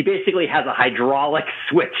 He basically has a hydraulic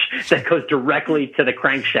switch that goes directly to the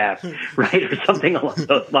crankshaft, right, or something along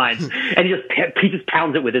those lines. And he just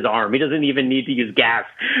pounds it with his arm. He doesn't even need to use gas,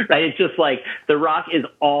 right? It's just like The Rock is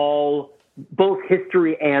all both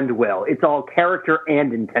history and will. It's all character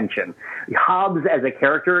and intention. Hobbs as a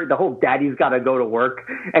character, the whole daddy's got to go to work,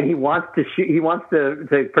 and he wants to shoot, he wants to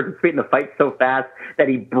participate in the fight so fast that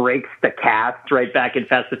he breaks the cast right back in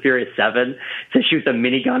Fast and Furious 7 to shoot the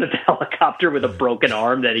minigun at the helicopter with a broken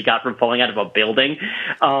arm that he got from falling out of a building.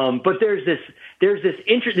 But there's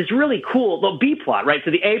this really cool the B plot, right?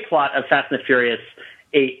 So the A plot of Fast and the Furious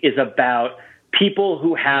is about people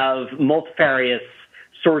who have multifarious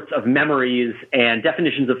sorts of memories and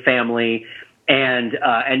definitions of family and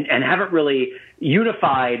haven't really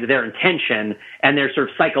unified their intention and their sort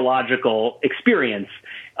of psychological experience,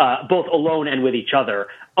 both alone and with each other,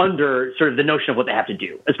 under sort of the notion of what they have to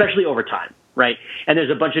do, especially over time, right? And there's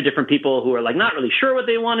a bunch of different people who are like not really sure what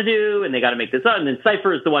they want to do, and they got to make this up. And then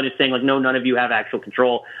Cypher is the one who's saying like, no, none of you have actual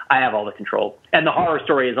control. I have all the control. And the horror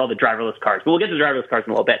story is all the driverless cars. But we'll get to the driverless cars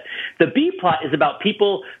in a little bit. The B plot is about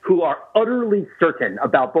people who are utterly certain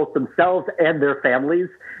about both themselves and their families.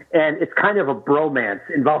 And it's kind of a bromance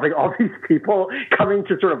involving all these people coming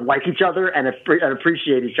to sort of like each other and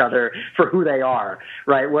appreciate each other for who they are,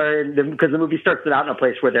 right? Because the movie starts it out in a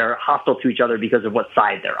place where they're hostile to each other because of what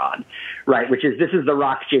side they're on, right? This is the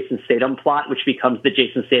Rock's Jason Statham plot, which becomes the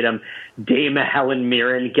Jason Statham Dame Helen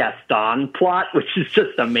Mirren Gaston plot, which is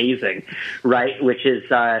just amazing, right? Which is,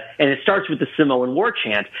 and it starts with the Samoan war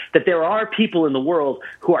chant that there are people in the world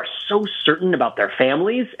who are so certain about their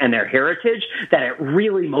families and their heritage that it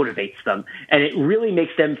really motivates them, and it really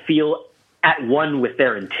makes them feel at one with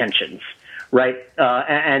their intentions, right?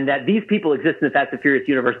 And that these people exist in the Fast and Furious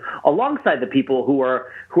universe alongside the people who are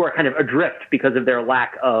kind of adrift because of their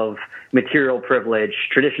lack of material privilege,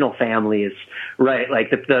 traditional families, right?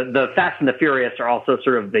 Like the Fast and the Furious are also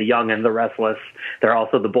sort of the young and the restless. They're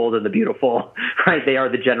also the bold and the beautiful, right? They are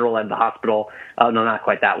the general and the hospital. No, not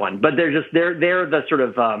quite that one, but they're the sort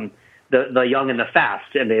of the young and the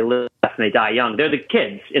fast, and they live fast and they die young. They're the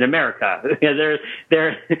kids in America. They're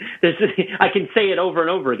I can say it over and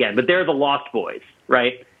over again, but they're the Lost Boys,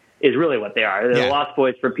 right? Is really what they are. They're the Lost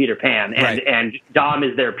Boys from Peter Pan, and Dom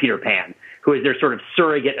is their Peter Pan, who is their sort of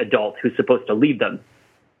surrogate adult who's supposed to lead them.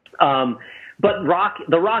 But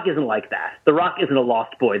The Rock isn't like that. The Rock isn't a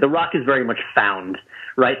lost boy. The Rock is very much found,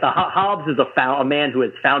 right? Hobbs is a man who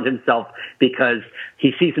has found himself because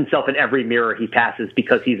he sees himself in every mirror he passes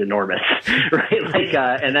because he's enormous, right? Like,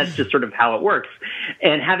 and that's just sort of how it works.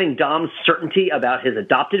 And having Dom's certainty about his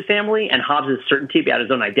adopted family and Hobbs' certainty about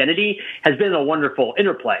his own identity has been a wonderful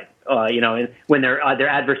interplay. When they're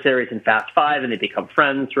adversaries in Fast Five and they become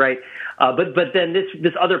friends, right? But then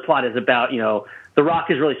this other plot is about, The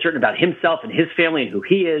Rock is really certain about himself and his family and who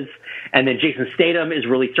he is. And then Jason Statham is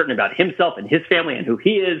really certain about himself and his family and who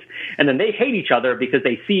he is. And then they hate each other because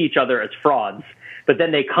they see each other as frauds. But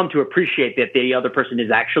then they come to appreciate that the other person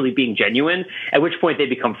is actually being genuine, at which point they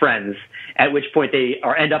become friends, at which point they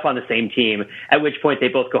end up on the same team, at which point they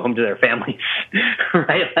both go home to their families,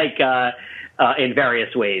 right? Like, in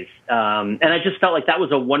various ways. And I just felt like that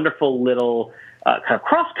was a wonderful little kind of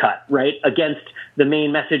crosscut, right, against the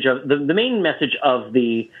main message of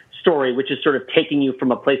the story, which is sort of taking you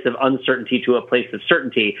from a place of uncertainty to a place of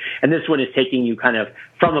certainty. And this one is taking you kind of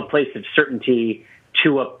from a place of certainty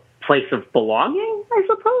to a place of belonging, I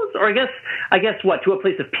suppose, or I guess what, to a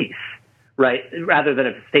place of peace. Right, rather than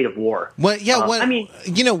a state of war. Well, yeah.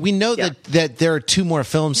 We know that there are two more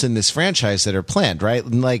films in this franchise that are planned, right?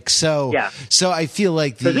 Like, so. Yeah. So I feel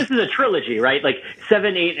like so this is a trilogy, right? Like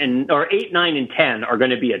 7, 8, 9, and 10 are going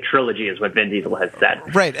to be a trilogy, is what Vin Diesel has said.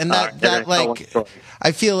 Right, and that like,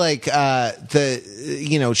 I feel like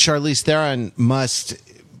Charlize Theron must,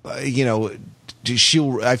 I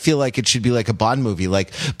feel like it should be like a Bond movie,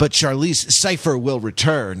 like, but Charlize Cypher will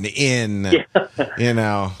return in,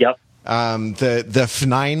 Yep. The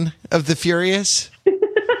F9 of the Furious.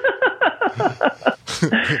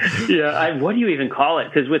 Yeah, what do you even call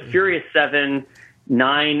it? Because with Furious 7,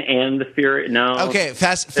 9, and the Furious, no. Okay,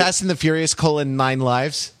 Fast and the Furious : 9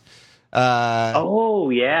 Lives. Oh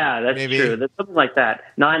yeah, that's maybe. True. That's something like that.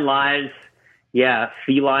 9 Lives. Yeah,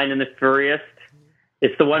 Feline and the Furious.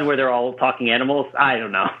 It's the one where they're all talking animals. I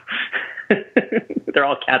don't know. They're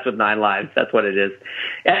all cats with 9 lives. That's what it is.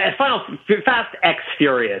 Fast X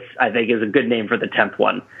Furious, I think, is a good name for the 10th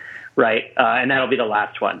one, right? And that'll be the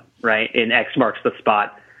last one, right? And X marks the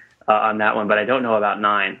spot on that one, but I don't know about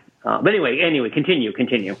 9. But anyway, continue.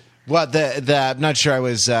 Well, I'm not sure I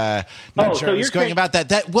was going about that.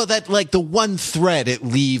 That like the one thread it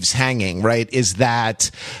leaves hanging, right? Is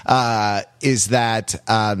that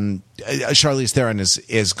Charlize Theron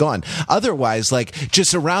is gone. Otherwise, like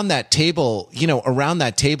just around that table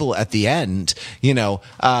at the end,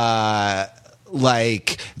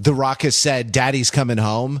 like The Rock has said, "Daddy's coming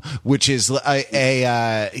home," which is a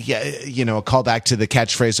callback to the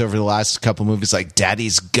catchphrase over the last couple movies, like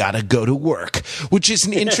 "Daddy's gotta go to work," which is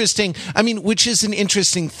an interesting. Which is an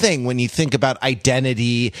interesting thing when you think about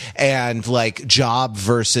identity and like job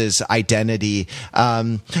versus identity.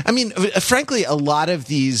 Frankly, a lot of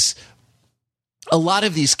these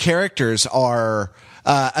characters are.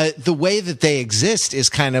 The way that they exist is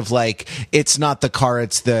kind of like it's not the car,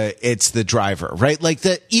 it's the driver, right? Like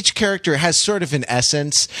each character has sort of an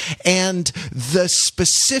essence, and the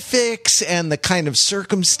specifics and the kind of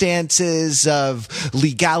circumstances of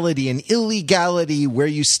legality and illegality, where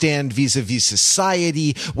you stand vis-a-vis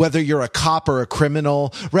society, whether you're a cop or a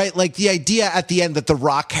criminal, right? Like the idea at the end that The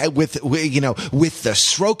Rock, with the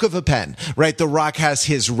stroke of a pen, right? The Rock has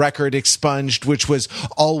his record expunged, which was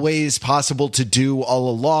always possible to do all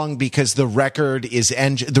along because the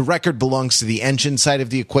record belongs to the engine side of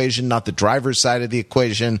the equation, not the driver's side of the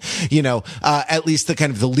equation. At least the kind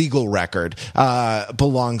of the legal record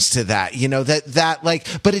belongs to that.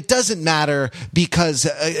 But it doesn't matter because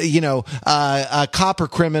cop or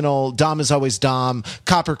criminal, Dom is always Dom.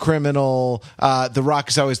 Cop or criminal, The Rock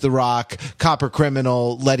is always The Rock. Cop or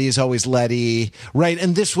criminal, Letty is always Letty, right?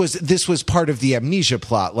 And this was part of the amnesia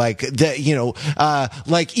plot, like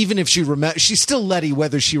even if she's still Letty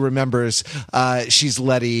whether she remembers she's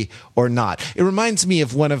Letty or not. It reminds me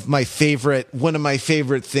of one of my favorite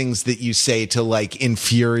things that you say to like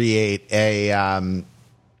infuriate a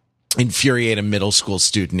infuriate a middle school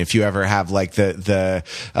student if you ever have like the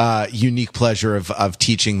unique pleasure of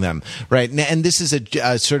teaching them, right? And this is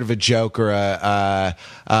a sort of a joke or a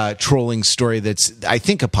trolling story that's, I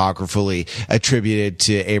think, apocryphally attributed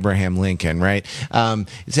to Abraham Lincoln, right? So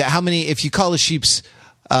how many, if you call a sheep's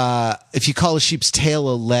tail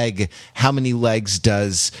a leg, how many legs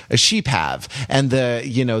does a sheep have? And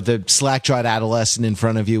the slack-jawed adolescent in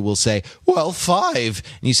front of you will say, well, 5.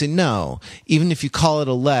 And you say, no, even if you call it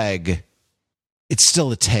a leg, it's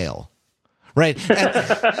still a tail. Right.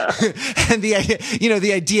 And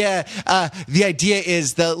the idea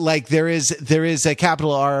is that like there is a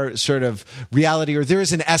capital R sort of reality, or there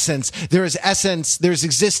is an essence, there's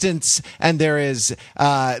existence, and there is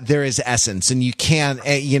essence, and you can't,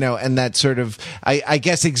 and that sort of, I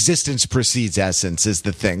guess existence precedes essence is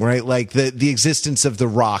the thing, right? Like the existence of the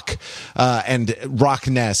rock, and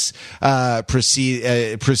rockness,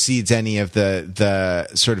 precedes any of the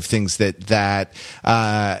sort of things that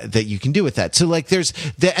you can do with that. So like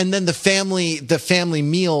and then the family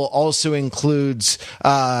meal also includes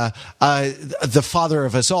the father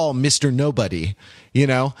of us all, Mr. Nobody,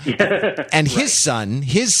 and his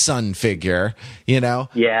son figure, little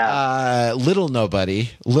nobody,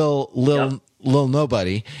 Lil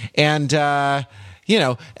Nobody, and and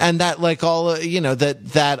that like all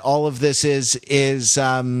that all of this is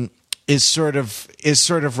sort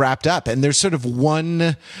of wrapped up, and there's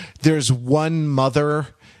one mother.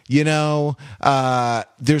 There's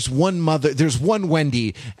one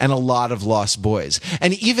Wendy and a lot of lost boys.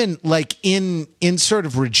 And even like in sort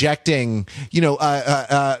of rejecting,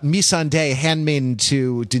 Missandei, handmaiden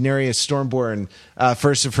to Daenerys Stormborn,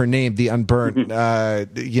 first of her name, the Unburnt, the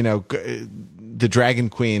Dragon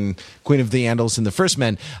Queen of the Andals and the First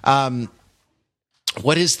Men.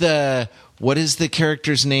 What is the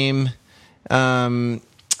character's name in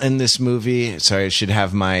this movie? Sorry, I should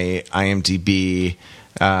have my IMDb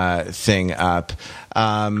thing up.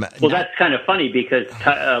 Well, that's kind of funny because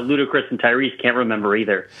Ludacris and Tyrese can't remember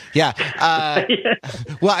either. Yeah.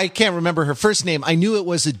 Well, I can't remember her first name. I knew it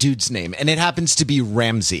was a dude's name, and it happens to be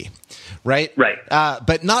Ramsey, right? Right.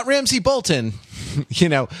 But not Ramsey Bolton.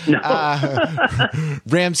 No.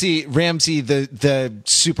 Ramsey, the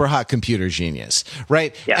super hot computer genius,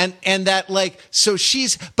 right? Yeah. And that like, so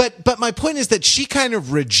but my point is that she kind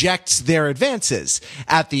of rejects their advances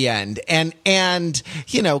at the end, and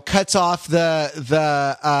cuts off the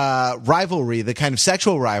rivalry, the kind of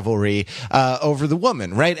sexual rivalry over the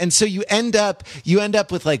woman, right? And so you end up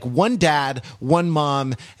with like one dad, one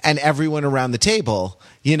mom, and everyone around the table.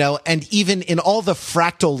 And even in all the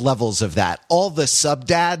fractal levels of that, all the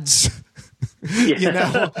sub-dads,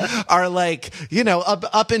 are like,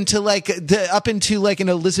 up into like an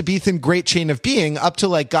Elizabethan great chain of being, up to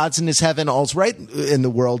like God's in his heaven, all's right in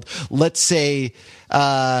the world. Let's say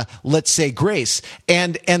grace.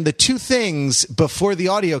 And the two things before the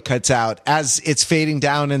audio cuts out, as it's fading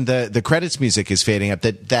down and the credits music is fading up,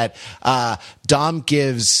 that Dom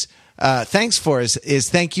gives thanks for is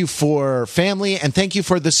thank you for family, and thank you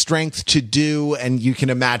for the strength to do, and you can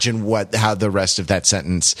imagine how the rest of that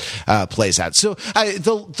sentence plays out. So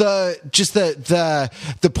the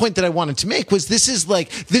point that I wanted to make was this is like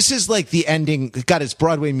the ending. God, it's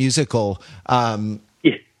Broadway musical.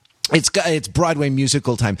 It's Broadway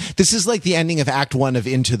musical time. This is like the ending of Act 1 of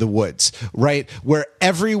Into the Woods, right? Where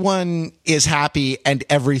everyone is happy and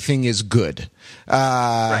everything is good.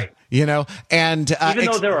 Right. And even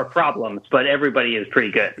though there are problems, but everybody is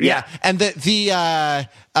pretty good. Yeah. And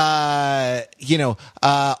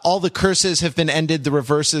all the curses have been ended, the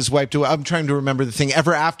reverses wiped away. I'm trying to remember the thing.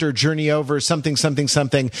 Ever after, journey over, something, something,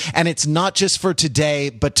 something. And it's not just for today,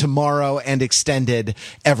 but tomorrow and extended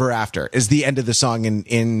ever after is the end of the song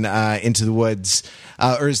in Into the Woods,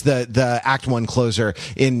 or is the Act 1 closer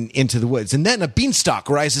in Into the Woods. And then a beanstalk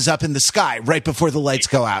rises up in the sky right before the lights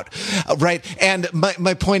go out. Right. And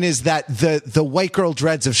my point is that the white girl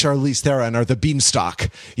dreads of Charlize Theron are the beanstalk,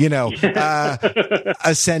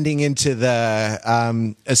 ascending into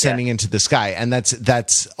the sky, and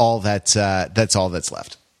that's all that's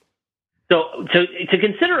left. So to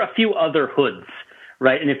consider a few other hoods,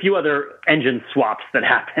 right, and a few other engine swaps that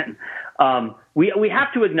happen, we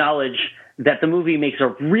have to acknowledge that the movie makes a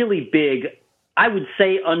really big, I would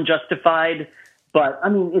say unjustified, but I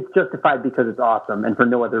mean it's justified because it's awesome and for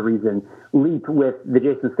no other reason, leap with the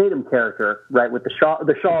Jason Statham character, right, with the Shaw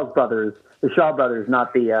brothers,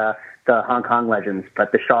 not the Hong Kong legends,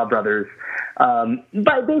 but the Shaw brothers,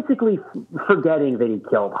 by basically forgetting that he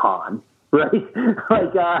killed Han, right?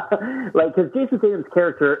 Because Jason Statham's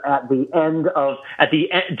character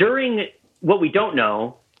during what we don't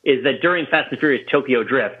know is that during Fast and Furious Tokyo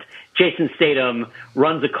Drift, Jason Statham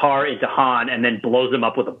runs a car into Han and then blows him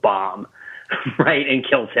up with a bomb, right, and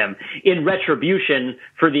kills him in retribution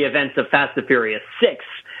for the events of Fast and Furious 6,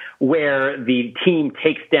 where the team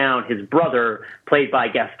takes down his brother, played by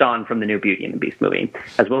Gaston from the new Beauty and the Beast movie,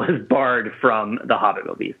 as well as Bard from the Hobbit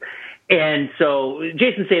movies. And so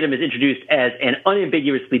Jason Statham is introduced as an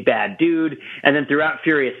unambiguously bad dude, and then throughout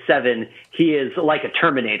Furious 7, he is like a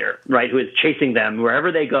Terminator, right, who is chasing them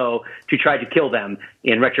wherever they go to try to kill them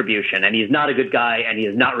in retribution. And he's not a good guy, and he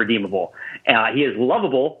is not redeemable. He is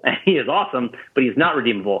lovable, and he is awesome, but he's not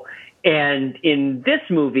redeemable. And in this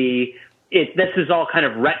movie, this is all kind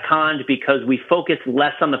of retconned because we focus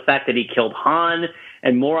less on the fact that he killed Han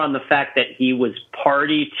and more on the fact that he was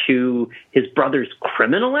party to his brother's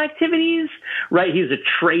criminal activities, right? He's a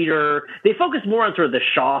traitor. They focus more on sort of the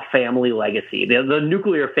Shaw family legacy, the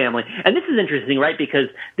nuclear family. And this is interesting, right? Because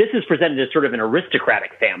this is presented as sort of an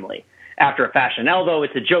aristocratic family after a fashion, although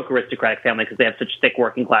it's a joke aristocratic family because they have such thick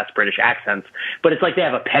working class British accents. But it's like they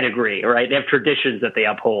have a pedigree, right? They have traditions that they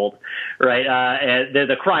uphold, right? They're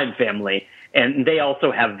the crime family, and they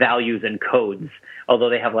also have values and codes, although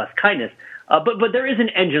they have less kindness. But there is an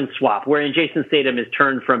engine swap wherein Jason Statham is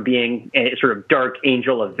turned from being a sort of dark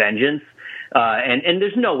angel of vengeance. And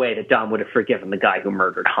there's no way that Dom would have forgiven the guy who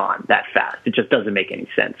murdered Han that fast. It just doesn't make any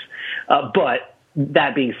sense. But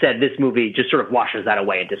that being said, this movie just sort of washes that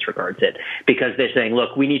away and disregards it because they're saying,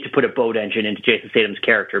 look, we need to put a boat engine into Jason Statham's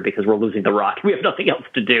character because we're losing The Rock. We have nothing else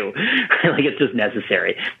to do. Like, it's just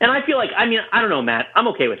necessary. And I feel like, I don't know, Matt, I'm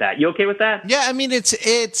okay with that. You okay with that? Yeah, I mean, yes,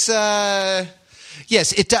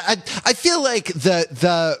 I feel like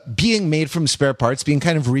the being made from spare parts, being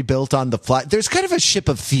kind of rebuilt on the fly, there's kind of a ship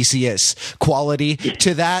of Theseus quality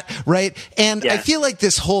to that, right? And I feel like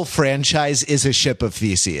this whole franchise is a ship of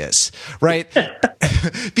Theseus, right?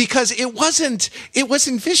 Because it was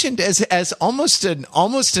envisioned as almost an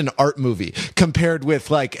art movie compared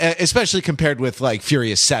with especially compared with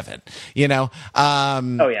Furious 7, you know?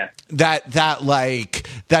 That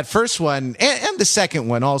first one and the second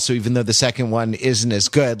one also, even though the second one isn't as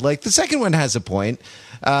good. Like, the second one has a point.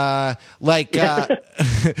 It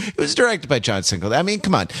was directed by John Singleton. I mean,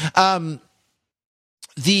 come on.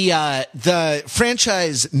 The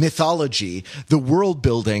franchise mythology, the world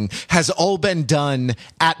building has all been done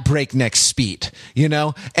at breakneck speed, you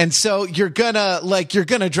know? And so you're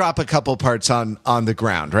gonna drop a couple parts on the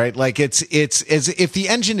ground, right? Like, it's as if the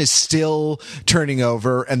engine is still turning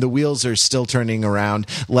over and the wheels are still turning around,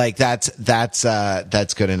 like that's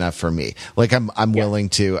good enough for me. Like,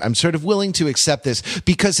 I'm sort of willing to accept this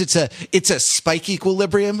because it's a spike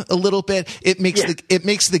equilibrium a little bit. It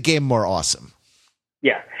makes the game more awesome.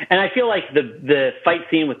 Yeah, and I feel like the fight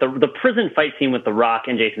scene with the prison fight scene with The Rock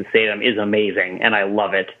and Jason Statham is amazing, and I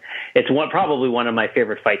love it. It's probably one of my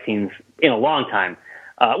favorite fight scenes in a long time.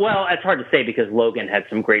 Well, it's hard to say because Logan had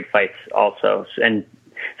some great fights also, and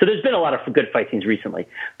so there's been a lot of good fight scenes recently,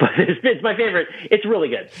 but it's my favorite. It's really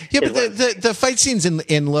good. Yeah, but the fight scenes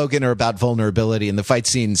in Logan are about vulnerability, and the fight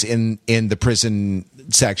scenes in the prison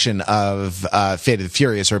section of Fate of the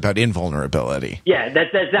Furious are about invulnerability. Yeah, that's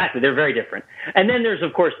exactly. They're very different. And then there's,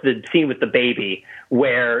 of course, the scene with the baby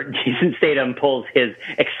where Jason Statham pulls his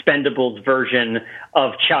Expendables version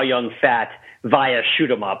of Chow Yun-Fat via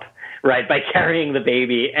shoot 'em up, right, by carrying the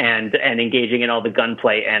baby and engaging in all the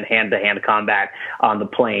gunplay and hand-to-hand combat on the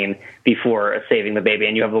plane before saving the baby.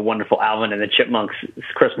 And you have a wonderful Alvin and the Chipmunks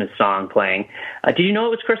Christmas song playing. Did you know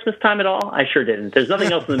it was Christmas time at all? I sure didn't. There's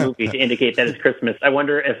nothing else in the movie to indicate that it's Christmas. I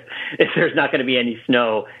wonder if there's not going to be any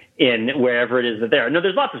snow in wherever it is that they're. No,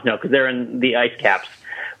 there's lots of snow because they're in the ice caps.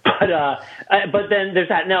 But then there's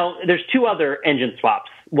that. Now, there's two other engine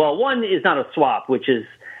swaps. Well, one is not a swap, which is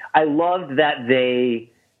I loved that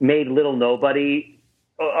they made Little Nobody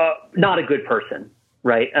not a good person,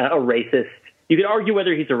 right? A racist. You could argue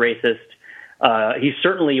whether he's a racist. He's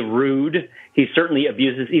certainly rude. He certainly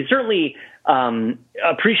abuses. He certainly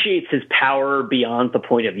appreciates his power beyond the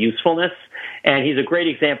point of usefulness. And he's a great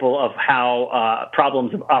example of how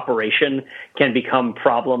problems of operation can become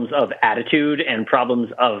problems of attitude and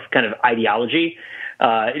problems of kind of ideology.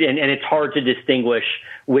 And it's hard to distinguish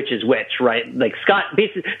which is which, right? Like Scott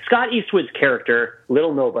Eastwood's character,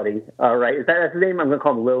 Little Nobody, right? That's his name? I'm going to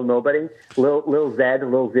call him Lil Nobody, Lil Zed,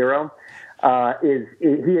 Lil Zero. He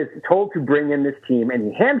is told to bring in this team,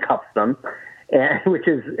 and he handcuffs them which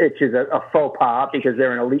is a faux pas because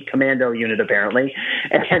they're an elite commando unit apparently,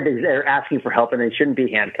 and they're asking for help and they shouldn't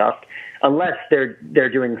be handcuffed unless they're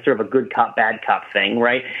doing sort of a good cop bad cop thing,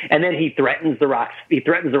 right? And then he threatens the Rock's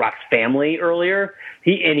family earlier.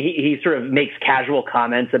 He sort of makes casual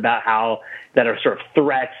comments about how that are sort of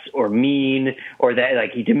threats or mean, or that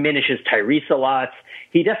like he diminishes Tyrese a lot.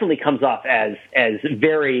 He definitely comes off as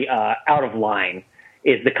very out of line,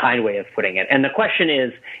 is the kind way of putting it. And the question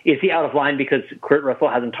is he out of line because Kurt Russell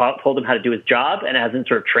hasn't told him how to do his job and hasn't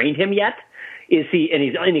sort of trained him yet? And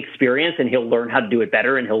he's inexperienced and he'll learn how to do it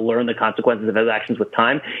better and he'll learn the consequences of his actions with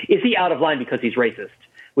time? Is he out of line because he's racist?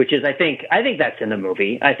 Which is, I think that's in the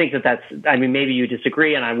movie. I think that's, I mean, maybe you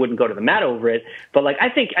disagree and I wouldn't go to the mat over it, but like, I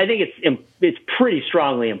think it's pretty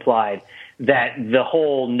strongly implied that the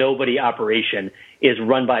whole nobody operation is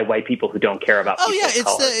run by white people who don't care about people of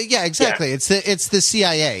color. Exactly. Yeah. It's the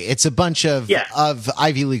CIA. It's a bunch of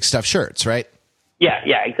Ivy League stuff shirts, right?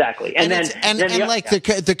 Yeah, exactly. And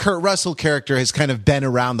the Kurt Russell character has kind of been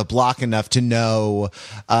around the block enough to know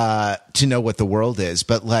what the world is.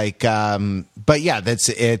 But like,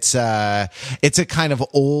 it's a kind of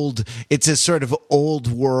old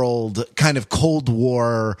world kind of Cold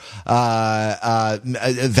War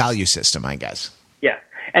value system, I guess. Yeah,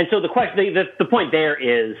 and so the point there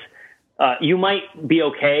is. You might be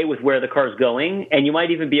okay with where the car's going, and you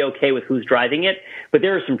might even be okay with who's driving it, but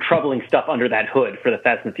there is some troubling stuff under that hood for the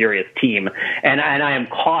Fast and Furious team, and I am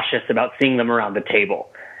cautious about seeing them around the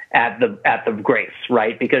table at the Grace,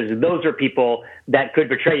 right? Because those are people that could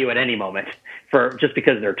betray you at any moment just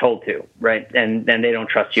because they're told to, right? And they don't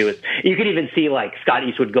trust you. You could even see like Scott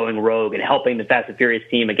Eastwood going rogue and helping the Fast and Furious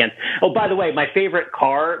team against. Oh, by the way, my favorite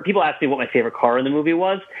car. People ask me what my favorite car in the movie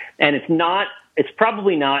was, and it's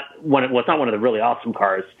probably not it's not one of the really awesome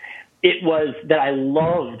cars. It was that I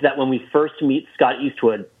loved that when we first meet Scott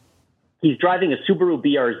Eastwood, he's driving a Subaru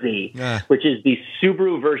BRZ, which is the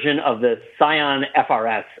Subaru version of the Scion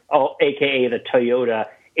FRS, aka the Toyota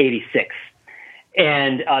 86.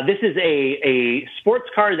 And this is a sports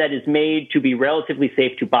car that is made to be relatively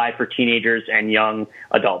safe to buy for teenagers and young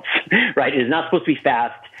adults, right? It is not supposed to be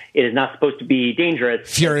fast. It is not supposed to be dangerous.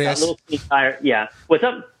 Furious. Yeah. What's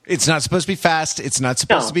up? It's not supposed to be fast. It's not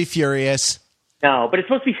supposed to be furious. No, but it's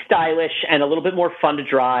supposed to be stylish and a little bit more fun to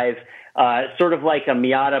drive, sort of like a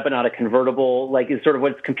Miata, but not a convertible, like is sort of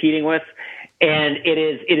what it's competing with. And it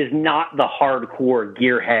is not the hardcore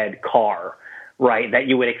gearhead car, right? That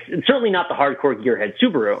you would certainly not the hardcore gearhead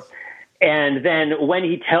Subaru. And then when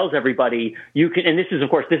he tells everybody you can, and this is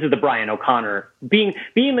the Brian O'Connor being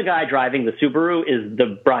the guy driving the Subaru is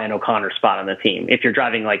the Brian O'Connor spot on the team. If you're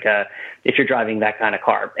driving that kind of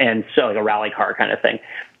car, and so like a rally car kind of thing,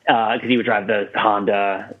 because he would drive the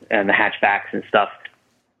Honda and the hatchbacks and stuff.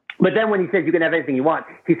 But then when he says you can have anything you want,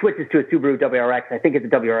 he switches to a Subaru WRX. I think it's a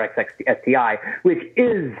WRX STI, which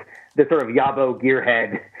is the sort of Yabo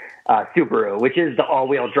gearhead Subaru, which is the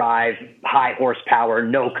all-wheel drive, high horsepower,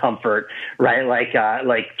 no comfort, right? Like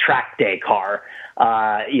track day car.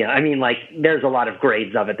 There's a lot of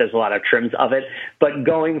grades of it. There's a lot of trims of it. But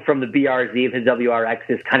going from the BRZ to the WRX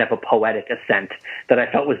is kind of a poetic ascent that I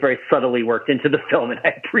felt was very subtly worked into the film, and I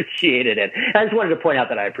appreciated it. I just wanted to point out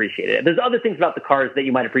that I appreciated it. There's other things about the cars that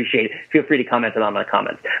you might appreciate. Feel free to comment on my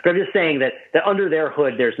comments. But I'm just saying that under their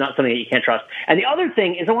hood, there's not something that you can't trust. And the other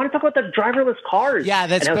thing is I want to talk about the driverless cars. Yeah,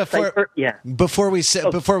 that's before we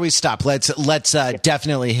stop. Let's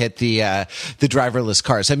definitely hit the driverless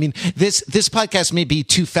cars. I mean, this podcast may be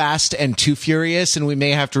too fast and too furious, and we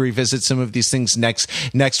may have to revisit some of these things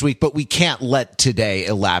next week, but we can't let today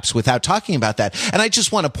elapse without talking about that. And I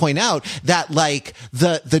just want to point out that like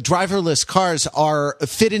the driverless cars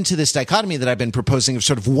fit into this dichotomy that I've been proposing of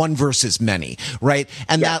sort of one versus many, right?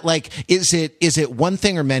 And that like, is it one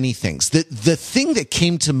thing or many things? The thing that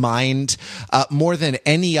came to mind more than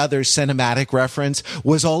any other cinematic reference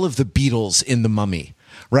was all of the Beatles in The Mummy.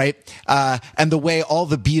 Right. And the way all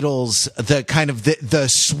the Beatles, the kind of the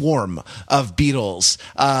swarm of Beatles,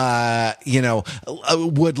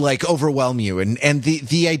 would like overwhelm you. And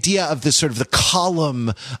the idea of the sort of the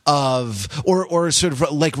column of, or sort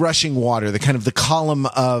of like rushing water, the kind of the column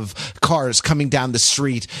of cars coming down the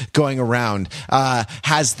street, going around,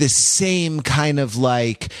 has this same kind of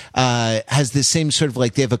like, has this same sort of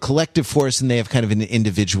like, they have a collective force and they have kind of an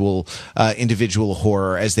individual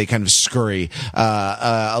horror as they kind of scurry,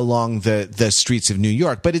 along the streets of New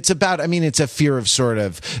York. But it's a fear of sort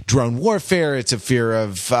of drone warfare. It's a fear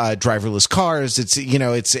of driverless cars.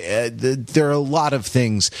 There are a lot of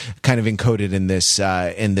things kind of encoded in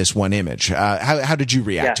this one image. How did you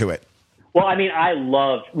react to it? Well, I mean, I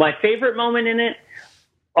loved my favorite moment in it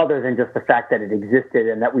other than just the fact that it existed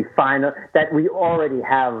and that we find that we already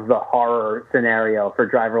have the horror scenario for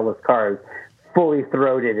driverless cars fully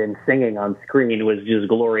throated and singing on screen was just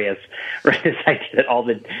glorious. Right? This idea that all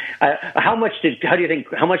the how much do you think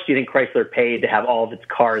Chrysler paid to have all of its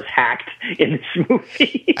cars hacked in this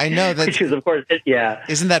movie? I know that, which is of course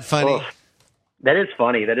Isn't that funny? Oh, that is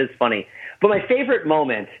funny. But my favorite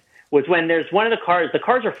moment was when there's one of the cars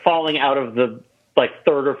are falling out of the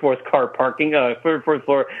third or fourth floor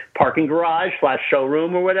parking garage /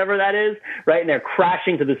 showroom or whatever that is, right? And they're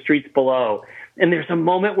crashing to the streets below. And there's a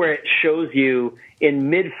moment where it shows you in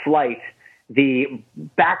mid-flight the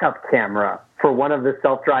backup camera for one of the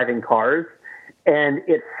self-driving cars, and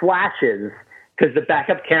it flashes because the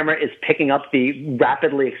backup camera is picking up the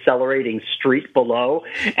rapidly accelerating street below,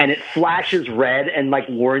 and it flashes red and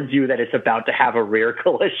warns you that it's about to have a rear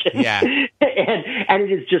collision. Yeah. and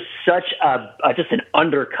it is just such just an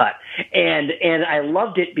undercut. And I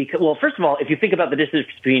loved it because, well, first of all, if you think about the distance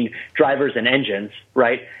between drivers and engines,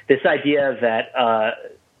 right? This idea that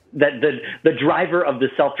that the driver of the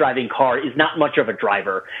self-driving car is not much of a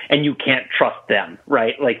driver, and you can't trust them,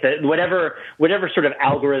 right? Whatever sort of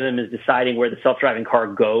algorithm is deciding where the self-driving car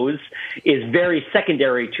goes is very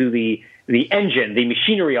secondary to the engine, the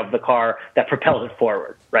machinery of the car that propels it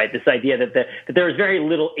forward, right? This idea that there is very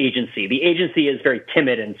little agency. The agency is very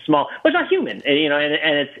timid and small. Well, it's not human,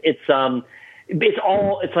 and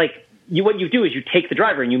what you do is you take the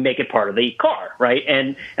driver and you make it part of the car, right?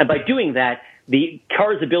 And by doing that, the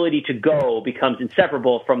car's ability to go becomes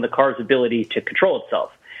inseparable from the car's ability to control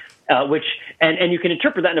itself, and you can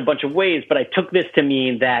interpret that in a bunch of ways, but I took this to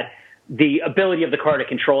mean that the ability of the car to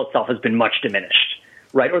control itself has been much diminished,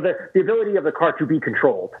 right? Or the ability of the car to be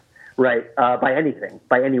controlled, right, by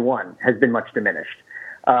anyone has been much diminished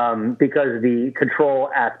because the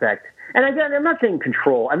control aspect, and again, I'm not saying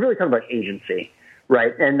control, I'm really talking about agency,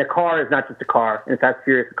 right? And the car is not just a car, and Fast and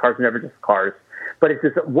Furious, the cars are never just cars. But it's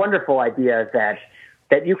this wonderful idea that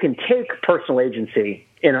you can take personal agency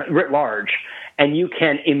writ large, and you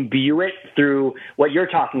can imbue it through what you're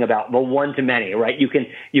talking about, the one-to-many, right? You can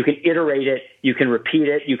iterate it, you can repeat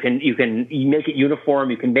it, you can make it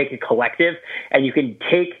uniform, you can make it collective, and you can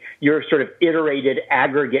take your sort of iterated,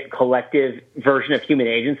 aggregate, collective version of human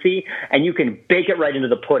agency, and you can bake it right into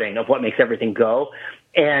the pudding of what makes everything go.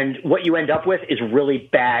 And what you end up with is really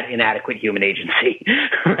bad, inadequate human agency,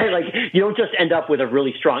 right? You don't just end up with you end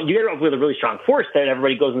up with a really strong force that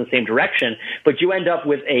everybody goes in the same direction, but you end up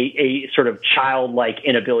with a sort of childlike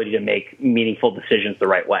inability to make meaningful decisions the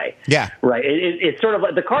right way. Yeah. Right. It's sort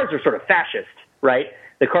of the cars are sort of fascist, right?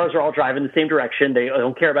 The cars are all driving the same direction. They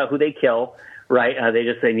don't care about who they kill. Right,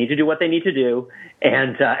 they need to do what they need to do,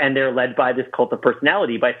 and they're led by this cult of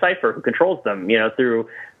personality by Cypher, who controls them,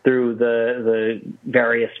 through the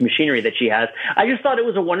various machinery that she has. I just thought it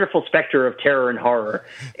was a wonderful specter of terror and horror,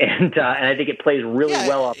 and I think it plays really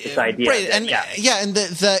well off this idea. Right, and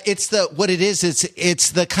it's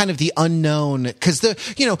the kind of the unknown, because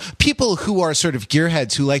people who are sort of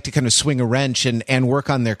gearheads who like to kind of swing a wrench and work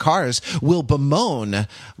on their cars will bemoan,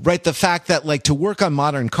 right, the fact that to work on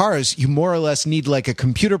modern cars, you more or less need a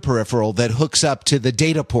computer peripheral that hooks up to the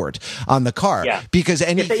data port on the car, because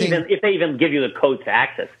anything if they even give you the code to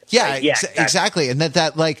access. Yeah, exactly. And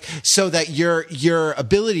that so that your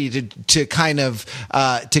ability to kind of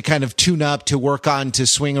tune up, to work on, to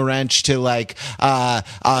swing a wrench, to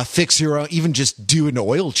fix your own, even just do an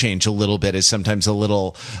oil change a little bit is sometimes a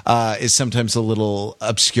little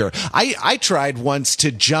obscure. I tried once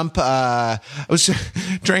to jump. I was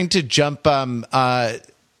trying to jump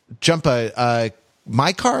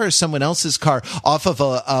my car or someone else's car off of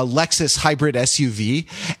a Lexus hybrid SUV,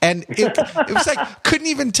 and it was couldn't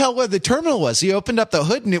even tell where the terminal was. He opened up the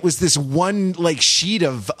hood, and it was this one sheet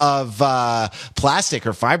of plastic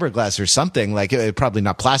or fiberglass or something, probably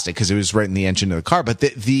not plastic because it was right in the engine of the car. But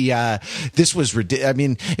this was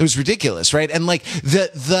it was ridiculous, right? And Matt,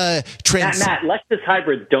 Lexus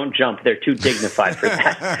hybrids don't jump; they're too dignified for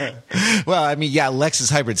that. Well,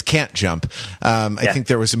 Lexus hybrids can't jump. I think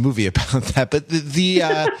there was a movie about that, but the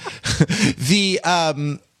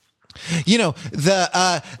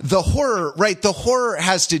horror, right? The horror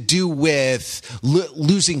has to do with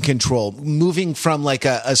losing control, moving from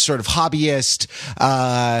a sort of hobbyist,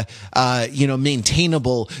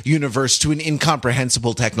 maintainable universe to an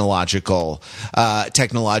incomprehensible technological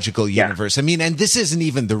universe. And this isn't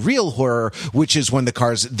even the real horror, which is when the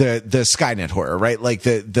Skynet horror, right?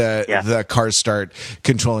 The cars start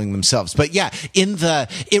controlling themselves. But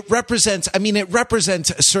it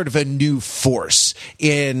represents sort of a new force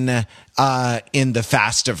in the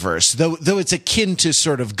Fastiverse, though it's akin to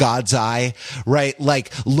sort of God's eye, right?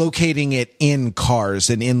 Like locating it in cars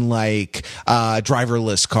and in like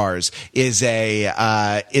driverless cars is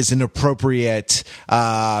an appropriate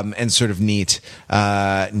and sort of neat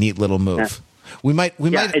little move.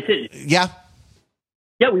 Yeah.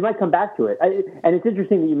 Yeah, we might come back to it. And it's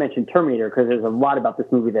interesting that you mentioned Terminator, because there's a lot about this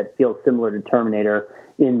movie that feels similar to Terminator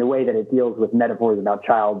in the way that it deals with metaphors about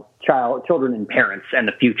children and parents and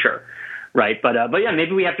the future. Right. But yeah,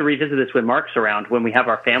 maybe we have to revisit this when Mark's around, when we have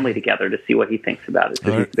our family together, to see what he thinks about it,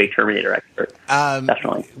 because he's a big Terminator expert.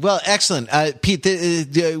 Definitely. Well, excellent. Pete,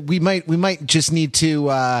 we might just need to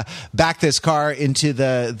back this car into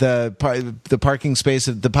the parking space,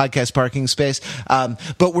 the podcast parking space.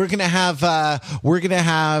 But we're gonna have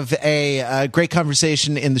a great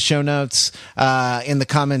conversation in the show notes, in the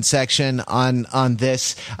comment section on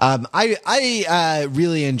this. I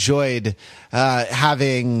really enjoyed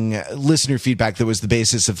having listener feedback that was the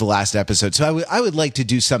basis of the last episode. So I would like to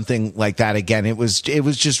do something like that again. It was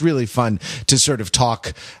just really fun to sort of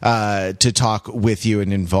talk with you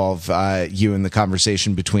and involve you in the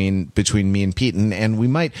conversation between me and Pete, and we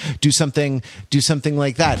might do something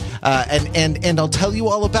like that. And I'll tell you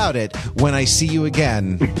all about it when I see you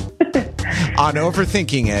again on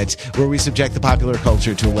Overthinking It, where we subject the popular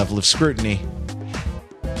culture to a level of scrutiny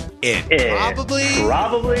it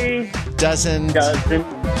probably doesn't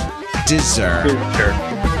deserve.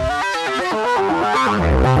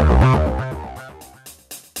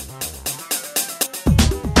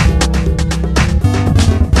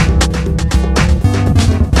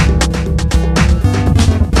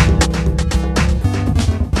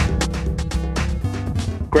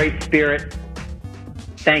 Great Spirit,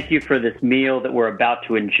 thank you for this meal that we're about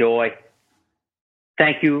to enjoy.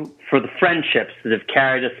 Thank you for the friendships that have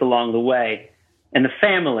carried us along the way, and the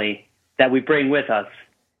family that we bring with us,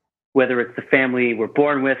 whether it's the family we're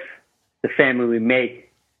born with, the family we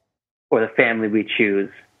make, or the family we choose.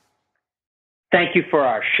 Thank you for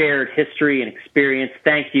our shared history and experience.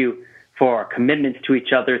 Thank you for our commitments to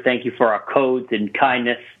each other. Thank you for our codes and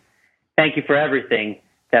kindness. Thank you for everything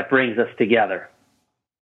that brings us together.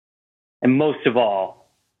 And most of all,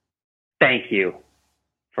 thank you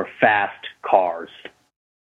for fast cars.